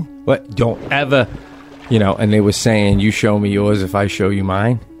saying? What? Don't ever, and they were saying, you show me yours if I show you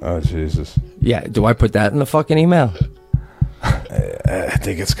mine. Oh, Jesus. Yeah, do I put that in the fucking email? I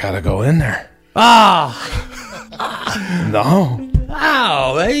think it's got to go in there. No.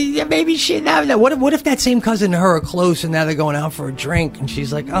 Oh, maybe she. What if that same cousin and her are close and now they're going out for a drink and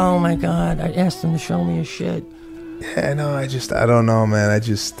she's like, oh my God, I asked him to show me his shit. Yeah, no, I don't know, man.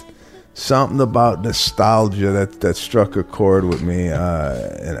 Something about nostalgia that struck a chord with me,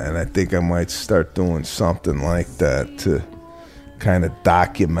 and I think I might start doing something like that to kind of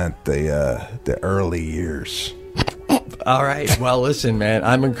document the early years. All right. Well, listen, man,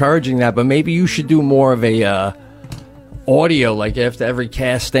 I'm encouraging that, but maybe you should do more of a audio, like after every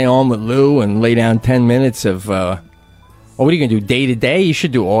cast, stay on with Lou and lay down 10 minutes of. What are you gonna do day to day? You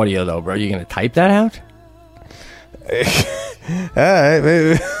should do audio though, bro. You gonna type that out? All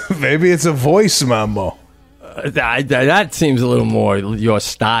right, maybe it's a voice memo. That seems a little more your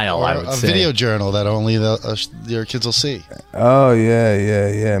style, Or I would a say. video journal that only your kids will see. Oh,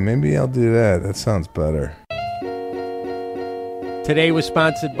 yeah. Maybe I'll do that. That sounds better. Today was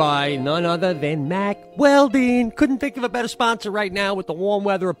sponsored by none other than Mack Weldon. Couldn't think of a better sponsor right now with the warm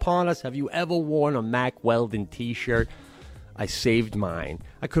weather upon us. Have you ever worn a Mack Weldon t-shirt? I saved mine.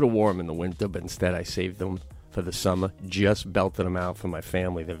 I could have worn them in the winter, but instead I saved them for the summer. Just belted them out for my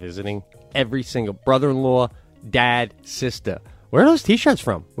family. They're visiting. Every single brother-in-law, dad, sister. Where are those t-shirts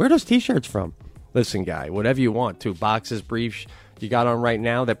from? Listen, guy, whatever you want. 2 boxes, briefs you got on right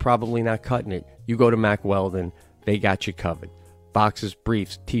now, they're probably not cutting it. You go to Mack Weldon, they got you covered. Boxes,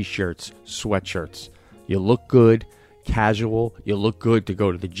 briefs, t-shirts, sweatshirts. You look good, casual. You look good to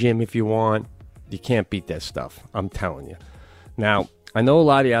go to the gym if you want. You can't beat that stuff. I'm telling you. Now, I know a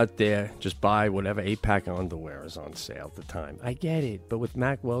lot of you out there just buy whatever 8-pack of underwear is on sale at the time. I get it. But with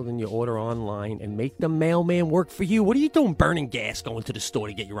Mack Weldon, you order online and make the mailman work for you. What are you doing burning gas going to the store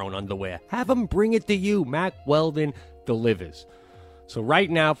to get your own underwear? Have them bring it to you. Mack Weldon delivers. So right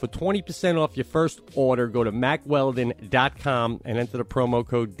now, for 20% off your first order, go to MackWeldon.com and enter the promo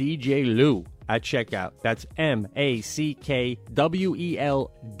code DJLou at checkout. That's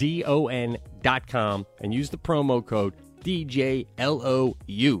MackWeldon.com and use the promo code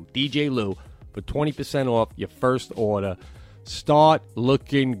DJLOU, DJ Lou, for 20% off your first order. Start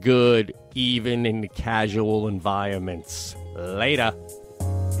looking good, even in the casual environments. Later.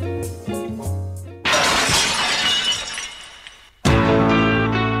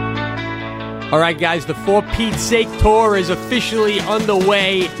 All right, guys, the For Pete's Sake tour is officially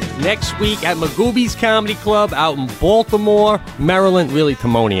underway next week at Magooby's Comedy Club out in Baltimore, Maryland, really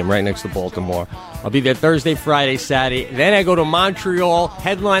Timonium, right next to Baltimore. I'll be there Thursday, Friday, Saturday. Then I go to Montreal,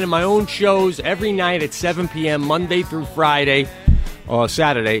 headlining my own shows every night at 7 p.m., Monday through Friday or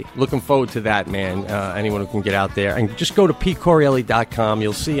Saturday. Looking forward to that, man. Anyone who can get out there. And just go to PeteCorielli.com.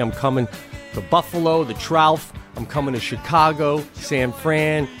 You'll see I'm coming to Buffalo, the Trough. I'm coming to Chicago, San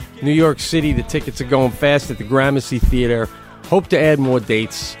Fran, New York City. The tickets are going fast at the Gramercy Theater. Hope to add more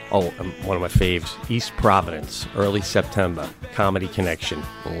dates. Oh, one of my faves, East Providence, early September. Comedy Connection.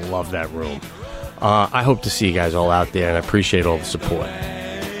 Love that room. I hope to see you guys all out there, and I appreciate all the support.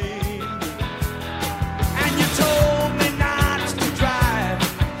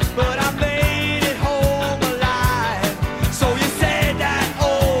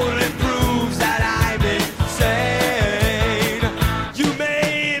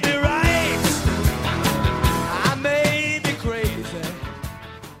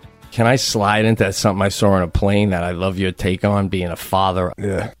 Can I slide into something I saw on a plane that I love your take on, being a father?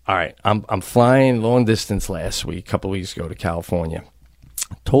 Yeah. All right. I'm flying long distance last week, a couple weeks ago to California.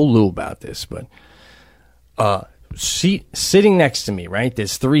 Told Lou about this, but sitting next to me, right?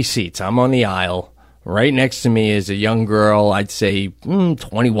 There's 3 seats. I'm on the aisle. Right next to me is a young girl, I'd say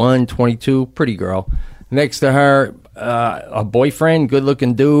 21, 22, pretty girl. Next to her, a boyfriend,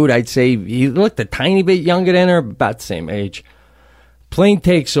 good-looking dude. I'd say he looked a tiny bit younger than her, about the same age. Plane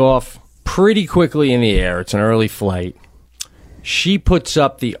takes off pretty quickly in the air. It's an early flight. She puts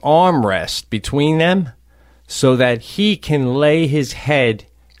up the armrest between them so that he can lay his head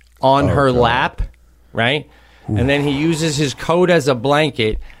on her lap, right? Ooh. And then he uses his coat as a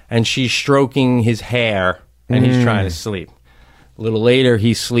blanket, and she's stroking his hair, and he's trying to sleep. A little later,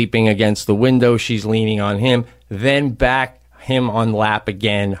 he's sleeping against the window. She's leaning on him. Then back him on lap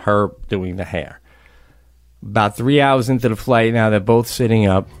again, her doing the hair. About 3 hours into the flight, now they're both sitting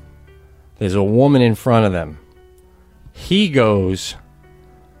up. There's a woman in front of them. He goes,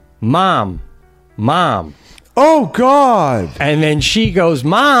 Mom, Mom. Oh, God. And then she goes,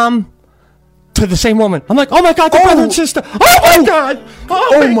 Mom, to the same woman. I'm like, oh, my God, they're brother and sister. Oh, my God.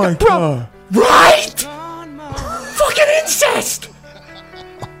 Oh, my God. Right? Fucking incest.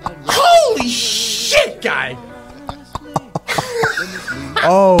 Holy shit, guy.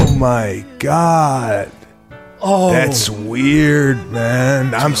 Oh, my God. Oh, that's weird,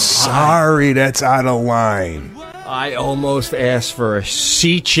 man. I'm sorry. That's out of line. I almost asked for a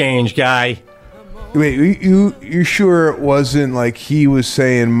seat change, guy. Wait, you sure it wasn't like he was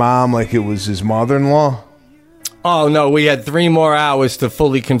saying mom like it was his mother-in-law? Oh, no, we had 3 more hours to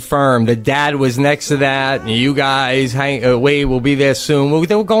fully confirm. The dad was next to that. You guys, wait, we'll be there soon.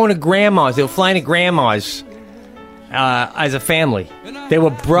 They were going to grandma's. They were flying to grandma's as a family. They were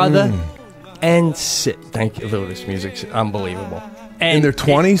brother and thank you, Lou. This music's unbelievable. And in their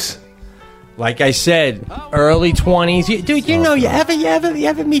 20s? Like I said, early 20s. Dude, you know, you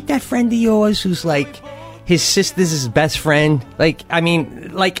ever meet that friend of yours who's like, his sister's his best friend. Like, I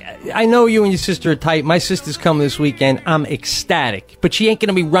mean, like, I know you and your sister are tight. My sister's coming this weekend. I'm ecstatic. But she ain't going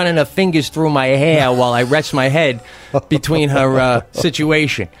to be running her fingers through my hair while I rest my head between her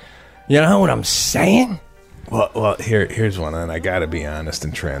situation. You know what I'm saying? Well, here's one, and I got to be honest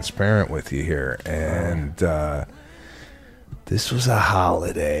and transparent with you here. And this was a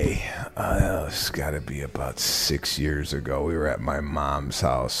holiday. It's got to be about 6 years ago. We were at my mom's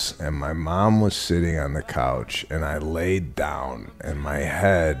house, and my mom was sitting on the couch, and I laid down, and my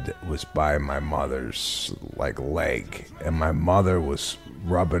head was by my mother's leg, and my mother was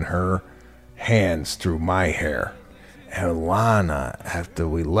rubbing her hands through my hair. And Lana, after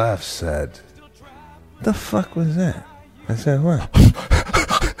we left, said, "The fuck was that?" I said, "What?"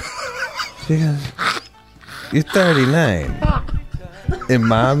 She goes, "You're 39, and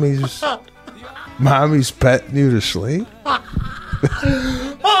mommy's petting you to sleep."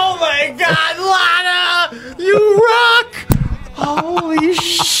 Oh my God, Lana! You rock! Holy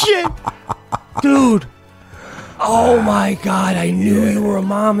shit! Dude! Oh my God, I knew you were a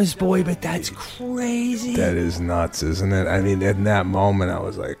mama's boy, but that's crazy. That is nuts, isn't it? I mean, in that moment, I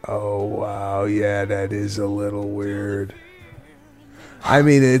was like, oh, wow, yeah, that is a little weird. I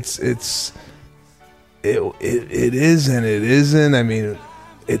mean, it is and it isn't. I mean,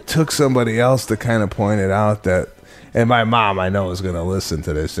 it took somebody else to kind of point it out that, and my mom, I know, is going to listen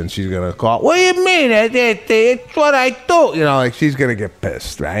to this, and she's going to call, "What do you mean? It's what I do." You know, like, she's going to get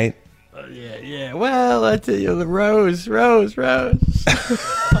pissed, right? Yeah. Well, I tell you, the Rose.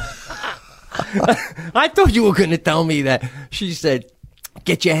 I thought you were going to tell me that. She said,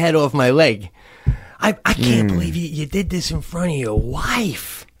 "Get your head off my leg." I can't believe you did this in front of your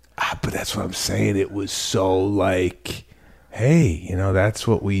wife. But that's what I'm saying. It was so like, hey, you know, that's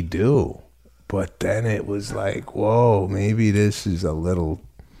what we do. But then it was like, whoa, maybe this is a little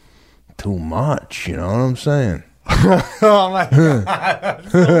too much. You know what I'm saying? Oh my God,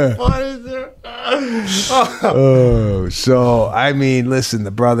 that's so funny, dude. So I mean, listen,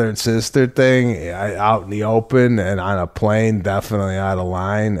 the brother and sister thing, out in the open and on a plane, definitely out of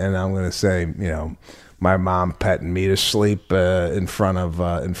line. And I'm gonna say, you know, my mom petting me to sleep in front of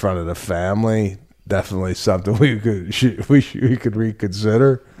the family, definitely something we could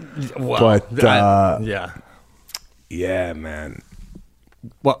reconsider. Well, but yeah, man.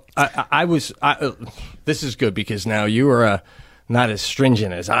 Well, I was. This is good because now you are not as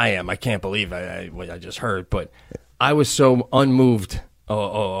stringent as I am. I can't believe what I just heard, but I was so unmoved,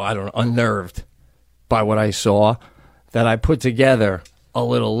 unnerved by what I saw that I put together a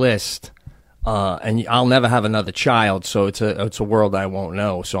little list. And I'll never have another child, so it's a world I won't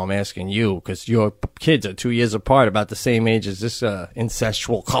know. So I'm asking you because your kids are 2 years apart, about the same age as this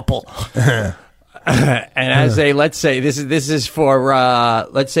incestual couple. And as let's say this is for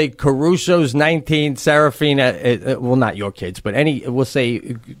let's say Caruso's 19, Serafina, well, not your kids, but we'll say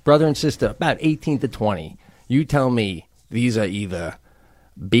brother and sister about 18 to 20. You tell me these are either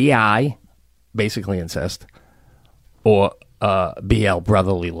BI, basically incest, or BL,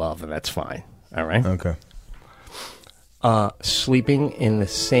 brotherly love, and that's fine. All right. Okay. Sleeping in the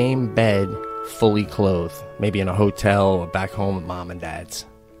same bed, fully clothed, maybe in a hotel or back home at mom and dad's.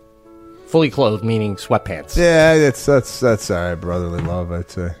 Fully clothed, meaning sweatpants. Yeah, that's all right. Brotherly love,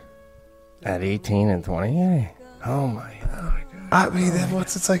 I'd say. At 18 and 20? Yeah. Oh my God. I mean,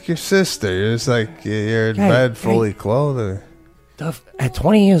 it's like your sister. You're just like, you're in bed fully clothed. At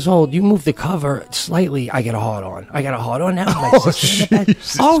 20 years old, you move the cover slightly, I get a hard on. I got a hard on now.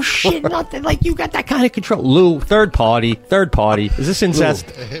 Oh, shit, nothing. Like, you got that kind of control. Lou, third party. Is this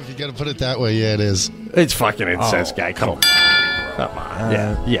incest? Lou, if you got to put it that way, yeah, it is. It's fucking incest, guy. Come on.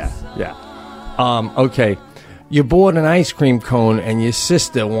 Yeah. Okay. You bought an ice cream cone and your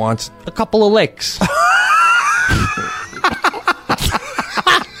sister wants a couple of licks.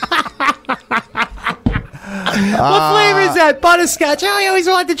 What flavor is that? Butterscotch. I always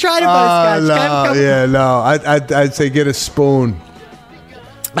wanted to try the butterscotch. I'd say get a spoon.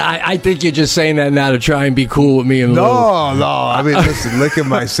 I think you're just saying that now to try and be cool with me and Lou. No. I mean, listen, licking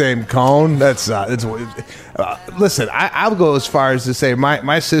my same cone. Listen, I'll go as far as to say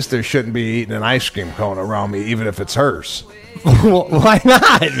my sister shouldn't be eating an ice cream cone around me, even if it's hers. Why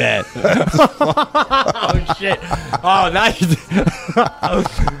not, man? Oh shit! Oh, nice.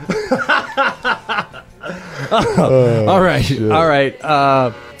 All right.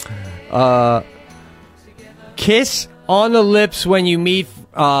 Kiss on the lips when you meet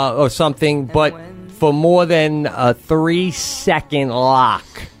or something, but for more than a 3-second lock.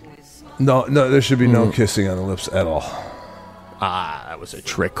 No, there should be no kissing on the lips at all. That was a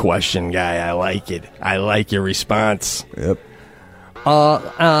trick question, guy. I like it. I like your response. Yep.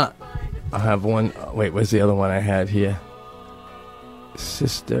 I have one. Wait, where's the other one I had here?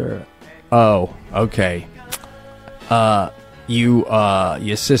 Sister. Oh, okay.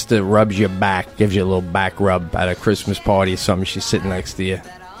 Your sister rubs your back, gives you a little back rub at a Christmas party or something. She's sitting next to you.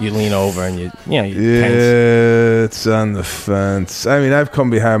 You lean over and you tense. It's on the fence. I mean, I've come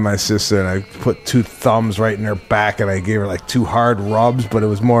behind my sister and I put 2 thumbs right in her back and I gave her like 2 hard rubs, but it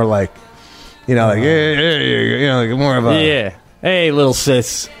was more like, like like more of a Hey, little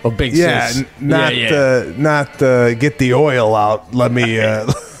sis or big sis. Not get the oil out. Let me.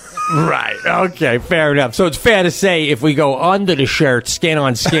 Right. Okay. Fair enough. So it's fair to say if we go under the shirt, skin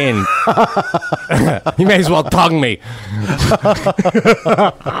on skin, you may as well tongue me.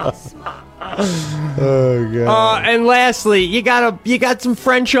 Oh God. And lastly, you got some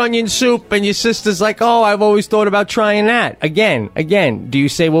French onion soup, and your sister's like, "Oh, I've always thought about trying that." Again. Do you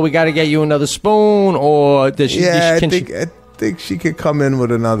say, "Well, we got to get you another spoon," or does she? I think she could come in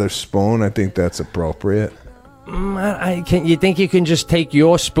with another spoon. I think that's appropriate. You think you can just take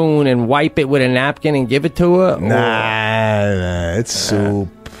your spoon and wipe it with a napkin and give it to her? Nah, it's soup.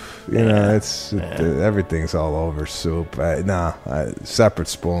 Everything's all over soup. Separate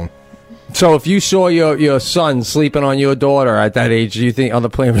spoon. So if you saw your son sleeping on your daughter at that age, do you think on the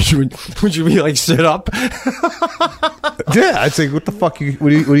plane would you be like, sit up? Yeah, I'd say, what the fuck?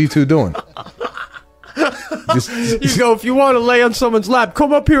 What are you two doing? You go, if you want to lay on someone's lap,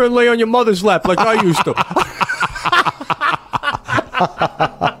 come up here and lay on your mother's lap like I used to.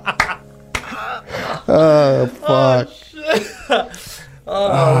 Oh, fuck.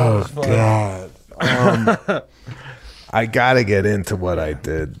 Oh, God. I got to get into what I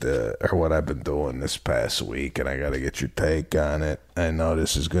did or what I've been doing this past week, and I got to get your take on it. I know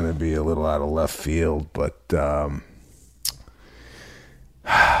this is going to be a little out of left field, but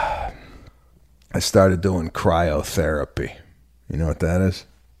I started doing cryotherapy. You know what that is?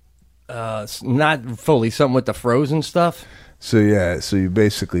 Not fully. Something with the frozen stuff? So you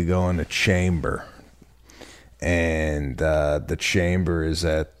basically go in a chamber, and the chamber is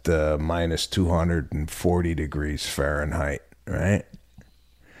at minus 240 degrees Fahrenheit, right?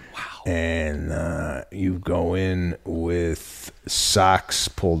 Wow. And you go in with socks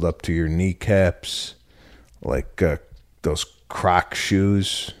pulled up to your kneecaps, like those Croc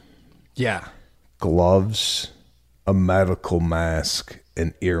shoes. Yeah. Gloves, a medical mask,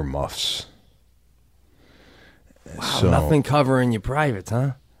 and earmuffs. Wow, so, nothing covering your privates,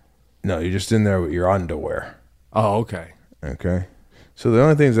 huh? No, you're just in there with your underwear. Oh, okay. Okay. So the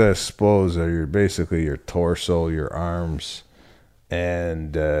only things that are exposed are basically your torso, your arms,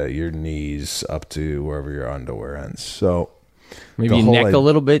 and your knees up to wherever your underwear ends. So maybe your neck a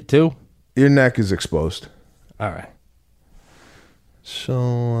little bit too? Your neck is exposed. All right.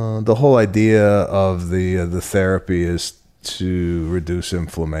 So the whole idea of the therapy is to reduce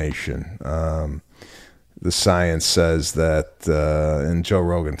inflammation. The science says that, and Joe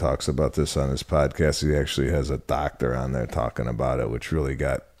Rogan talks about this on his podcast. He actually has a doctor on there talking about it, which really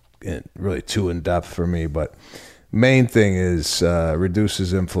got really too in depth for me. But main thing is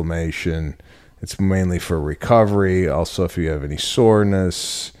reduces inflammation. It's mainly for recovery. Also, if you have any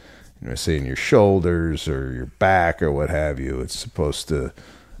soreness, say in your shoulders or your back or what have you, it's supposed to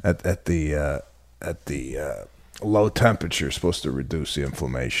at the low temperature, supposed to reduce the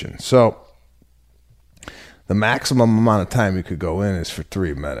inflammation. So the maximum amount of time you could go in is for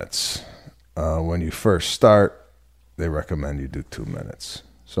 3 minutes. When you first start, they recommend you do 2 minutes.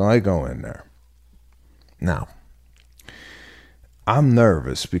 So I go in there. Now, I'm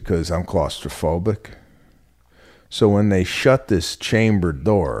nervous because I'm claustrophobic. So when they shut this chamber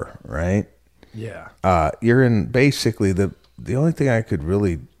door, right? Yeah. You're in basically the only thing I could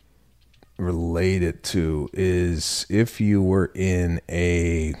really relate it to is if you were in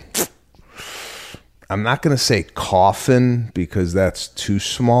a, I'm not going to say coffin because that's too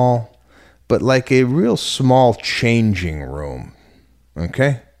small, but like a real small changing room,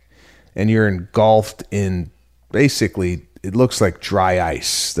 okay? And you're engulfed in basically, it looks like dry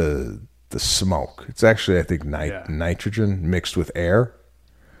ice, the smoke. It's actually, I think, nitrogen mixed with air.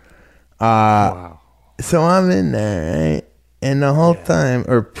 Wow. So I'm in there, right? And the whole time,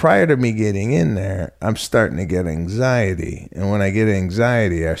 or prior to me getting in there, I'm starting to get anxiety. And when I get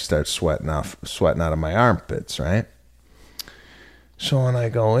anxiety, I start sweating out of my armpits, right? So when I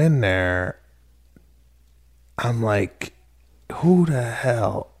go in there, I'm like, who the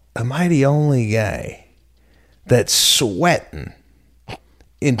hell? Am I the only guy that's sweating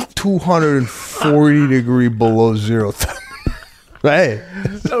in 240 degree below zero temperature? Right.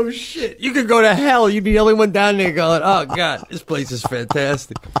 Oh, shit. You could go to hell. You'd be the only one down there going, oh, God, this place is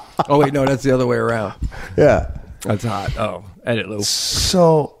fantastic. Oh, wait, no, that's the other way around. Yeah. That's hot. Oh, edit, Lou.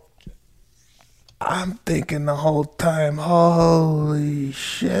 So I'm thinking the whole time, holy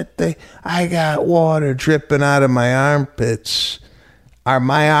shit, I got water dripping out of my armpits. Are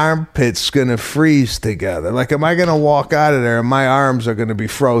my armpits going to freeze together? Like, am I going to walk out of there and my arms are going to be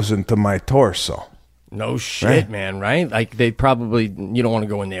frozen to my torso? No shit, man, right? Like, you don't want to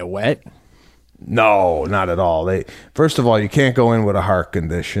go in there wet. No, not at all. First of all, you can't go in with a heart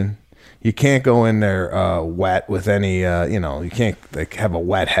condition. You can't go in there wet with any, you can't like have a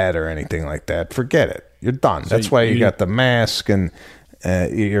wet head or anything like that. Forget it. You're done. So that's why you got the mask, and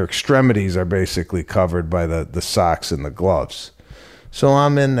your extremities are basically covered by the socks and the gloves. So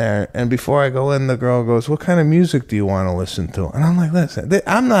I'm in there, and before I go in, the girl goes, "What kind of music do you want to listen to?" And I'm like, "Listen,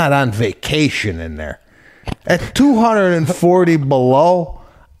 I'm not on vacation in there. At 240 below,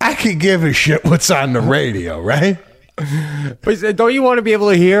 I could give a shit what's on the radio, right?" But don't you want to be able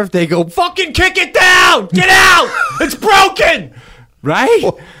to hear if they go, "Fucking kick it down! Get out! It's broken!" Right?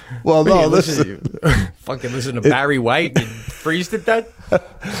 Well, no, fucking listen to Barry White and freeze to death.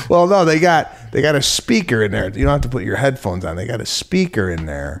 Well, no, they got a speaker in there. You don't have to put your headphones on. They got a speaker in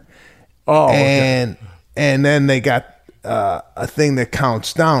there. Oh, and then they got a thing that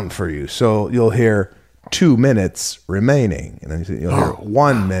counts down for you. So you'll hear 2 minutes remaining, and then you'll hear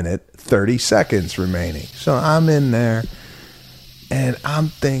 1 minute, 30 seconds remaining. So I'm in there, and I'm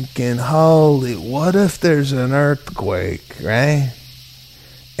thinking, holy, what if there's an earthquake, right?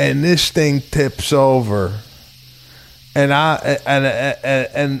 And this thing tips over, and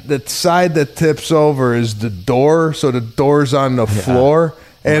the side that tips over is the door, so the door's on the floor,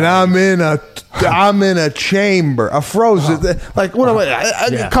 and I'm in a chamber, a frozen, like what am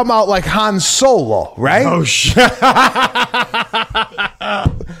I come out like Han Solo, right? Oh shit!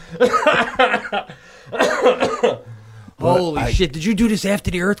 Holy shit! Did you do this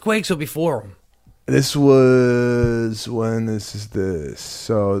after the earthquakes or before them? This was when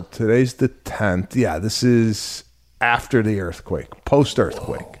so today's the 10th. Yeah, this is after the earthquake,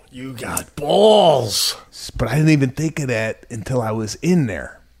 post-earthquake. Whoa, you got balls. But I didn't even think of that until I was in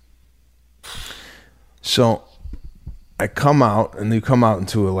there. So I come out, and you come out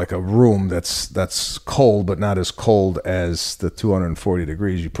into a room that's cold, but not as cold as the 240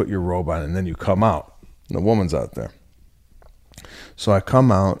 degrees. You put your robe on, and then you come out. And the woman's out there. So I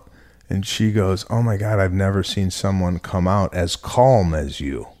come out, and she goes, "Oh my God, I've never seen someone come out as calm as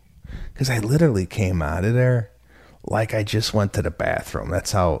you." Because I literally came out of there like I just went to the bathroom.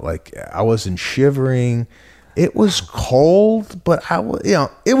 That's how, I wasn't shivering. It was cold, but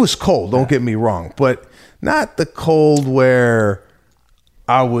it was cold. Don't get me wrong, but not the cold where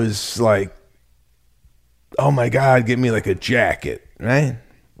I was like, "Oh my God, give me like a jacket," right?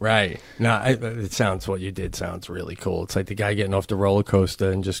 Right. No, what you did sounds really cool. It's like the guy getting off the roller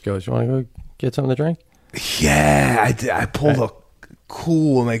coaster and just goes, "You want to go get something to drink?" Yeah, I pulled a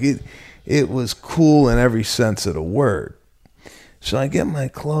cool, it was cool in every sense of the word. So I get my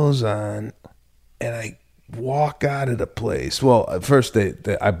clothes on, and I walk out of the place. Well, at first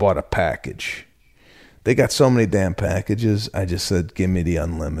I bought a package. They got so many damn packages. I just said, "Give me the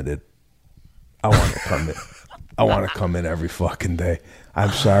unlimited. I want to come in. I want to come in every fucking day."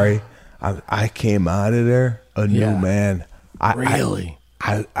 I'm sorry. I came out of there a new man. Really?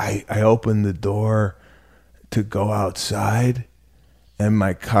 I opened the door to go outside, and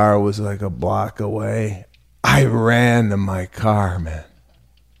my car was like a block away. I ran to my car, man.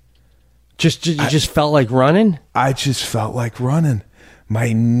 You just felt like running? I just felt like running.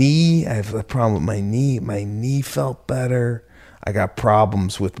 My knee, I have a problem with my knee. My knee felt better. I got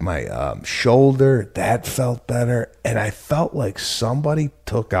problems with my shoulder. That felt better. And I felt like somebody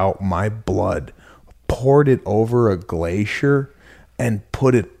took out my blood, poured it over a glacier, and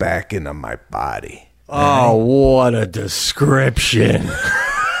put it back into my body. Oh, what a description.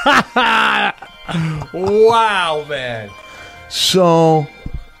 Wow, man. So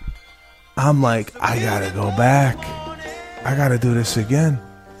I'm like, I gotta go back. I gotta do this again.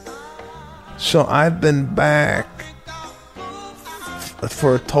 So I've been back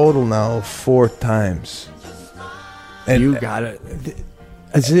for a total now of 4 times. And you got it.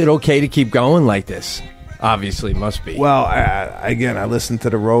 Is it okay to keep going like this? Obviously, must be. Well, I listened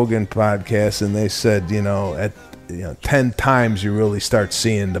to the Rogan podcast, and they said, at 10 times you really start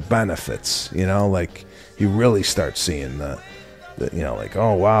seeing the benefits. You really start seeing the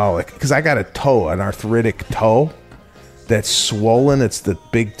oh wow, because I got an arthritic toe that's swollen. It's the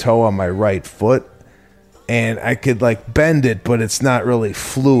big toe on my right foot, and I could bend it, but it's not really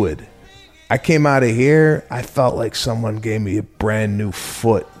fluid. I came out of here, I felt like someone gave me a brand new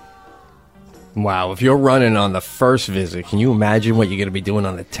foot. Wow, if you're running on the first visit, can you imagine what you're going to be doing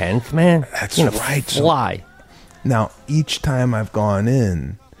on the 10th, man? That's you're gonna right. Fly. Now, each time I've gone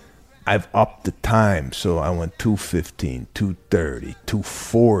in, I've upped the time, so I went 2:15, 2:30,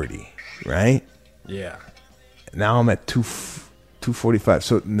 2:40, right? Yeah. Now I'm at 2:45.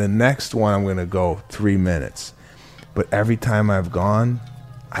 So the next one I'm going to go 3 minutes. But every time I've gone,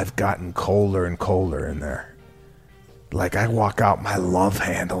 I've gotten colder and colder in there. Like I walk out, my love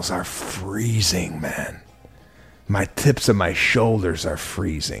handles are freezing, man. My tips of my shoulders are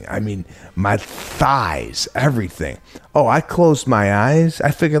freezing. I mean, my thighs, everything. Oh, I closed my eyes.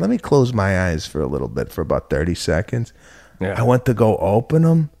 I figured, let me close my eyes for a little bit, for about 30 seconds. Yeah. I went to go open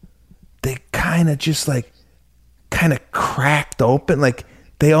them. They kind of just kind of cracked open. Like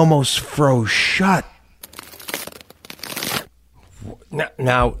they almost froze shut.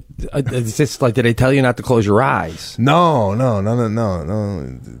 Now, is this like, did they tell you not to close your eyes? No.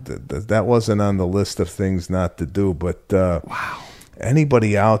 That wasn't on the list of things not to do. But wow,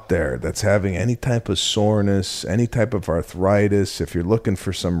 anybody out there that's having any type of soreness, any type of arthritis, if you're looking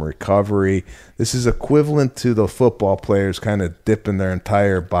for some recovery, this is equivalent to the football players kind of dipping their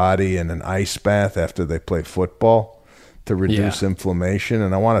entire body in an ice bath after they play football to reduce inflammation.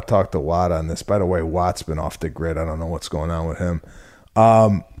 And I want to talk to Watt on this. By the way, Watt's been off the grid. I don't know what's going on with him.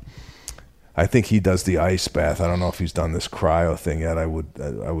 I think he does the ice bath. I don't know if he's done this cryo thing yet. I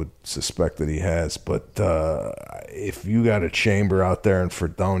would suspect that he has. But if you got a chamber out there in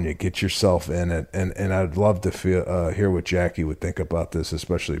Fredonia, get yourself in it. And I'd love to hear what Jackie would think about this,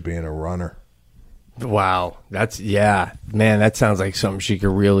 especially being a runner. Wow, man, that sounds like something she could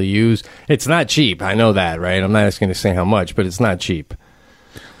really use. It's not cheap. I know that, right? I'm not asking to say how much, but it's not cheap.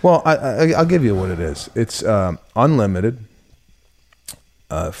 Well, I'll give you what it is. It's unlimited.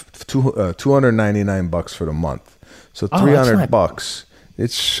 $299 for the month, so $300.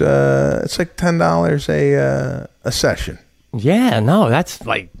 It's like $10 a session. Yeah, no, that's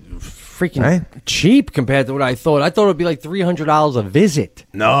like freaking cheap compared to what I thought. I thought it'd be like $300 a visit.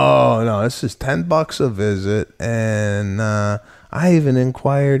 No, this is $10 a visit, and I even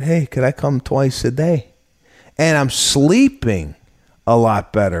inquired, hey, could I come twice a day? And I'm sleeping a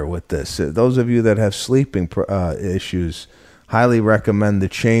lot better with this. Those of you that have sleeping issues, highly recommend the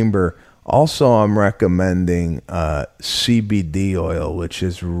chamber. Also, I'm recommending CBD oil, which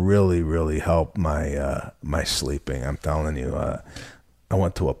has really, really helped my sleeping. I'm telling you, I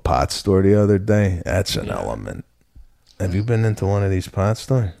went to a pot store the other day. That's an element. Have you been into one of these pot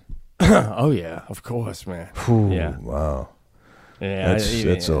stores? Oh, yeah, of course, man. Whew, yeah. Wow. Yeah,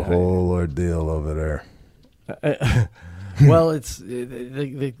 it's a whole ordeal over there. Well, it's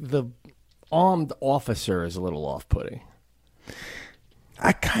the armed officer is a little off-putting.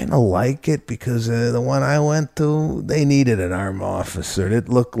 I kind of like it because the one I went to, they needed an armed officer. It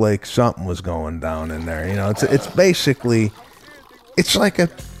looked like something was going down in there. You know, it's basically, it's like a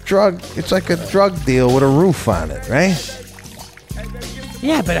drug deal with a roof on it, right?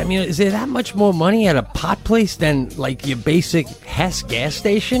 Yeah, but I mean, is there that much more money at a pot place than like your basic Hess gas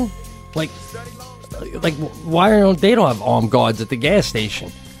station? Like why don't they have armed guards at the gas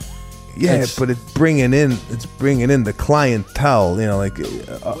station? Yeah, but it's bringing in the clientele. You know, like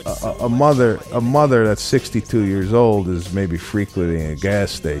a mother that's 62 years old is maybe frequenting a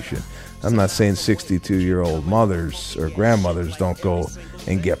gas station. I'm not saying 62-year-old mothers or grandmothers don't go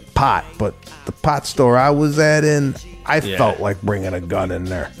and get pot, but the pot store I was at I felt like bringing a gun in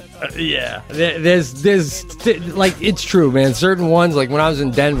there. Yeah, there's like, it's true, man. Certain ones, like when I was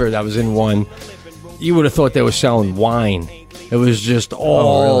in Denver, that was in one. You would have thought they were selling wine. It was just all.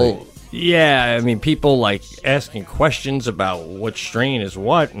 Oh, really? Yeah, I mean, people like asking questions about what strain is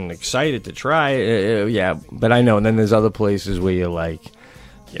what and excited to try. Yeah, but I know. And then there's other places where you're like,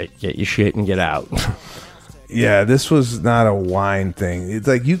 get your shit and get out. Yeah, this was not a wine thing. It's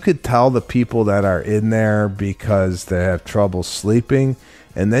like you could tell the people that are in there because they have trouble sleeping.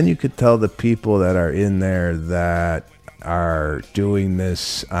 And then you could tell the people that are in there that are doing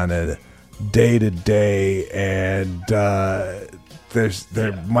this on a day-to-day and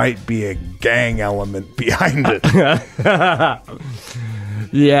there might be a gang element behind it.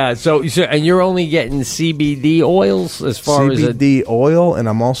 Yeah, so and you're only getting CBD oils as far as CBD oil, and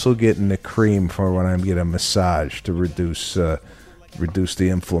I'm also getting the cream for when I get a massage to reduce the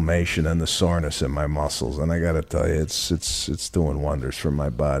inflammation and the soreness in my muscles. And I got to tell you, it's doing wonders for my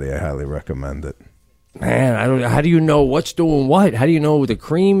body. I highly recommend it. Man, how do you know what's doing what? How do you know the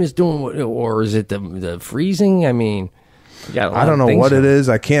cream is doing what, or is it the freezing? I mean, I don't know what it is.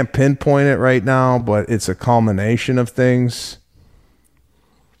 I can't pinpoint it right now, but it's a culmination of things.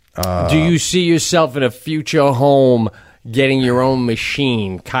 Do you see yourself in a future home getting your own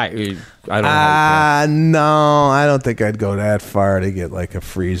machine? I don't know. No, I don't think I'd go that far to get like a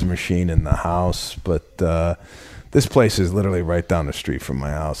freeze machine in the house. But This place is literally right down the street from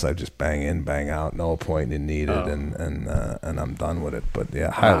my house. I just bang in, bang out, no appointment needed, and I'm done with it. But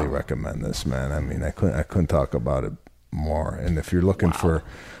yeah, highly recommend this, man. I mean, I couldn't talk about it more. And if you're looking for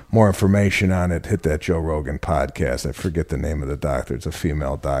more information on it, hit that Joe Rogan podcast. I forget the name of the doctor. It's a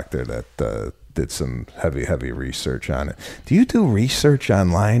female doctor that did some heavy research on it. Do you do research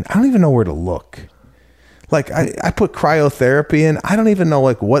online? I don't even know where to look. Like I put cryotherapy in. I don't even know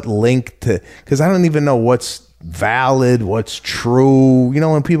like what link to, because I don't even know what's valid, what's true. You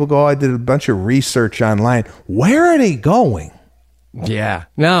know, when people go, I did a bunch of research online. Where are they going? Yeah.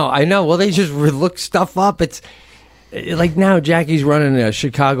 No, I know. Well, they just look stuff up. It's like now Jackie's running a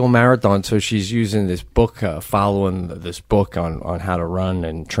Chicago marathon, so she's using this book, following this book on how to run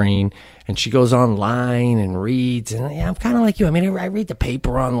and train. And she goes online and reads. And yeah, I'm kind of like you. I mean, I read the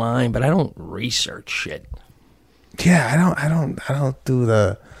paper online, but I don't research shit. Yeah, I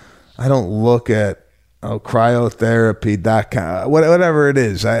don't look at cryotherapy.com, whatever it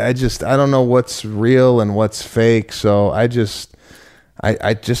is. I don't know what's real and what's fake. So I just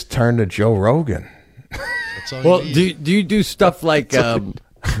turned to Joe Rogan. Well, do you do stuff like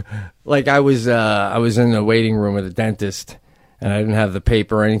like I was in the waiting room at the dentist and I didn't have the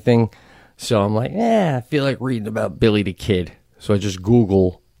paper or anything, so I'm like, I feel like reading about Billy the Kid, so I just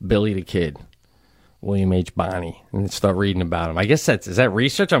Google Billy the Kid, William H. Bonney, and start reading about him. I guess is that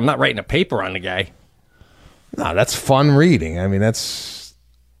research? I'm not writing a paper on the guy. No, that's fun reading. I mean, that's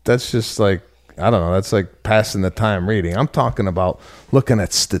just like, I don't know. That's like passing the time reading. I'm talking about looking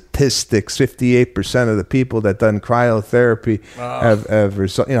at statistics. 58% of the people that done cryotherapy have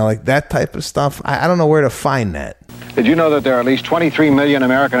you know, like that type of stuff. I don't know where to find that. Did you know that there are at least 23 million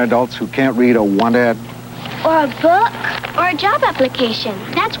American adults who can't read a want ad? Or a book, or a job application.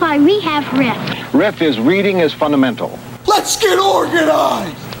 That's why we have RIF. RIF is reading is fundamental. Let's get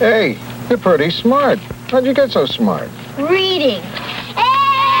organized! Hey, you're pretty smart. How'd you get so smart? Reading.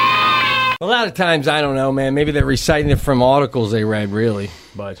 A lot of times, I don't know, man. Maybe they're reciting it from articles they read, really.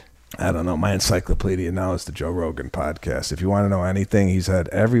 But I don't know. My encyclopedia now is the Joe Rogan podcast. If you want to know anything, he's had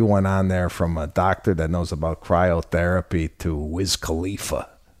everyone on there from a doctor that knows about cryotherapy to Wiz Khalifa.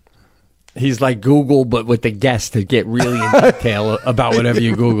 He's like Google, but with the guest to get really in detail about whatever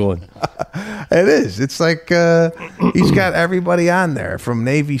you're Googling. It is. It's like he's got everybody on there, from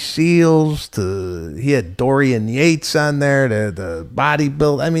Navy SEALs to, he had Dorian Yates on there, to the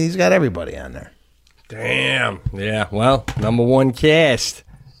bodybuilder. I mean, he's got everybody on there. Damn. Yeah, well, number one cast,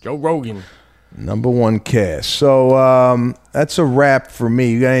 Joe Rogan. Number one cast. So that's a wrap for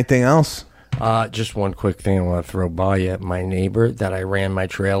me. You got anything else? Just one quick thing I want to throw by you. My neighbor that I ran my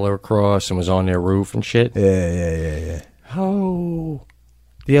trailer across and was on their roof and shit. Yeah. Oh,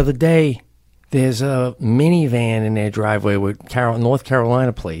 the other day, there's a minivan in their driveway with North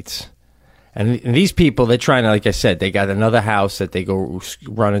Carolina plates. And these people, they're trying to, like I said, they got another house that they go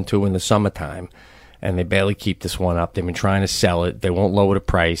run into in the summertime. And they barely keep this one up. They've been trying to sell it. They won't lower the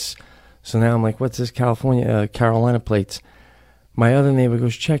price. So now I'm like, what's this Carolina plates? My other neighbor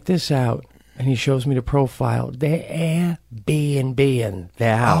goes, check this out. And he shows me the profile. They're Airbnb-ing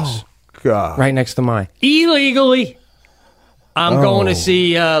their house. Oh, God. Right next to mine. Illegally. I'm going to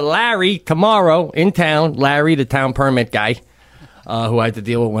see Larry tomorrow in town. Larry, the town permit guy, who I had to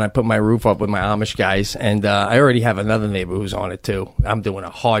deal with when I put my roof up with my Amish guys. And I already have another neighbor who's on it, too. I'm doing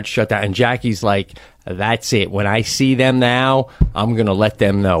a hard shutdown. And Jackie's like, that's it. When I see them now, I'm going to let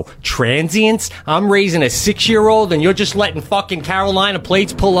them know. Transients? I'm raising a 6-year-old and you're just letting fucking Carolina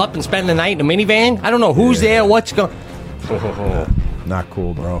plates pull up and spend the night in a minivan? I don't know who's there, what's going... Not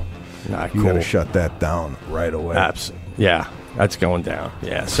cool, bro. Not cool. You got to shut that down right away. Absolutely. Yeah, that's going down.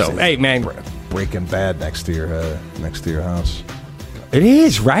 Yeah, so, hey, man. Breaking Bad next to your house. It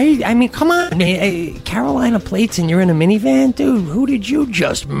is, right? I mean, come on, man. Carolina plates and you're in a minivan? Dude, who did you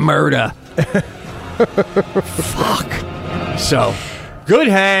just murder? Fuck. So, good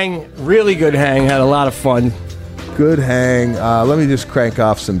hang. Really good hang. Had a lot of fun. Good hang. Let me just crank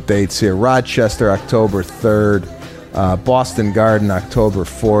off some dates here. Rochester, October 3rd. Boston Garden, October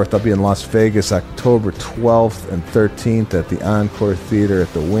 4th. I'll be in Las Vegas, October 12th and 13th at the Encore Theater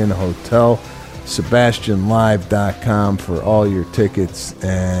at the Wynn Hotel. SebastianLive.com for all your tickets.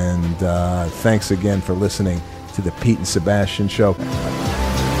 And thanks again for listening to the Pete and Sebastian Show.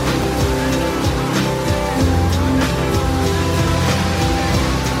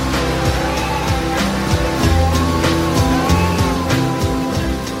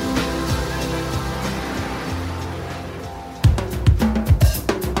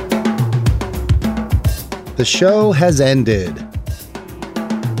 The show has ended.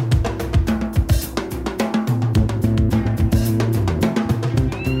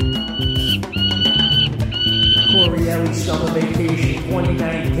 Corielli Summer Vacation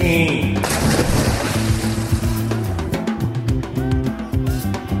 2019.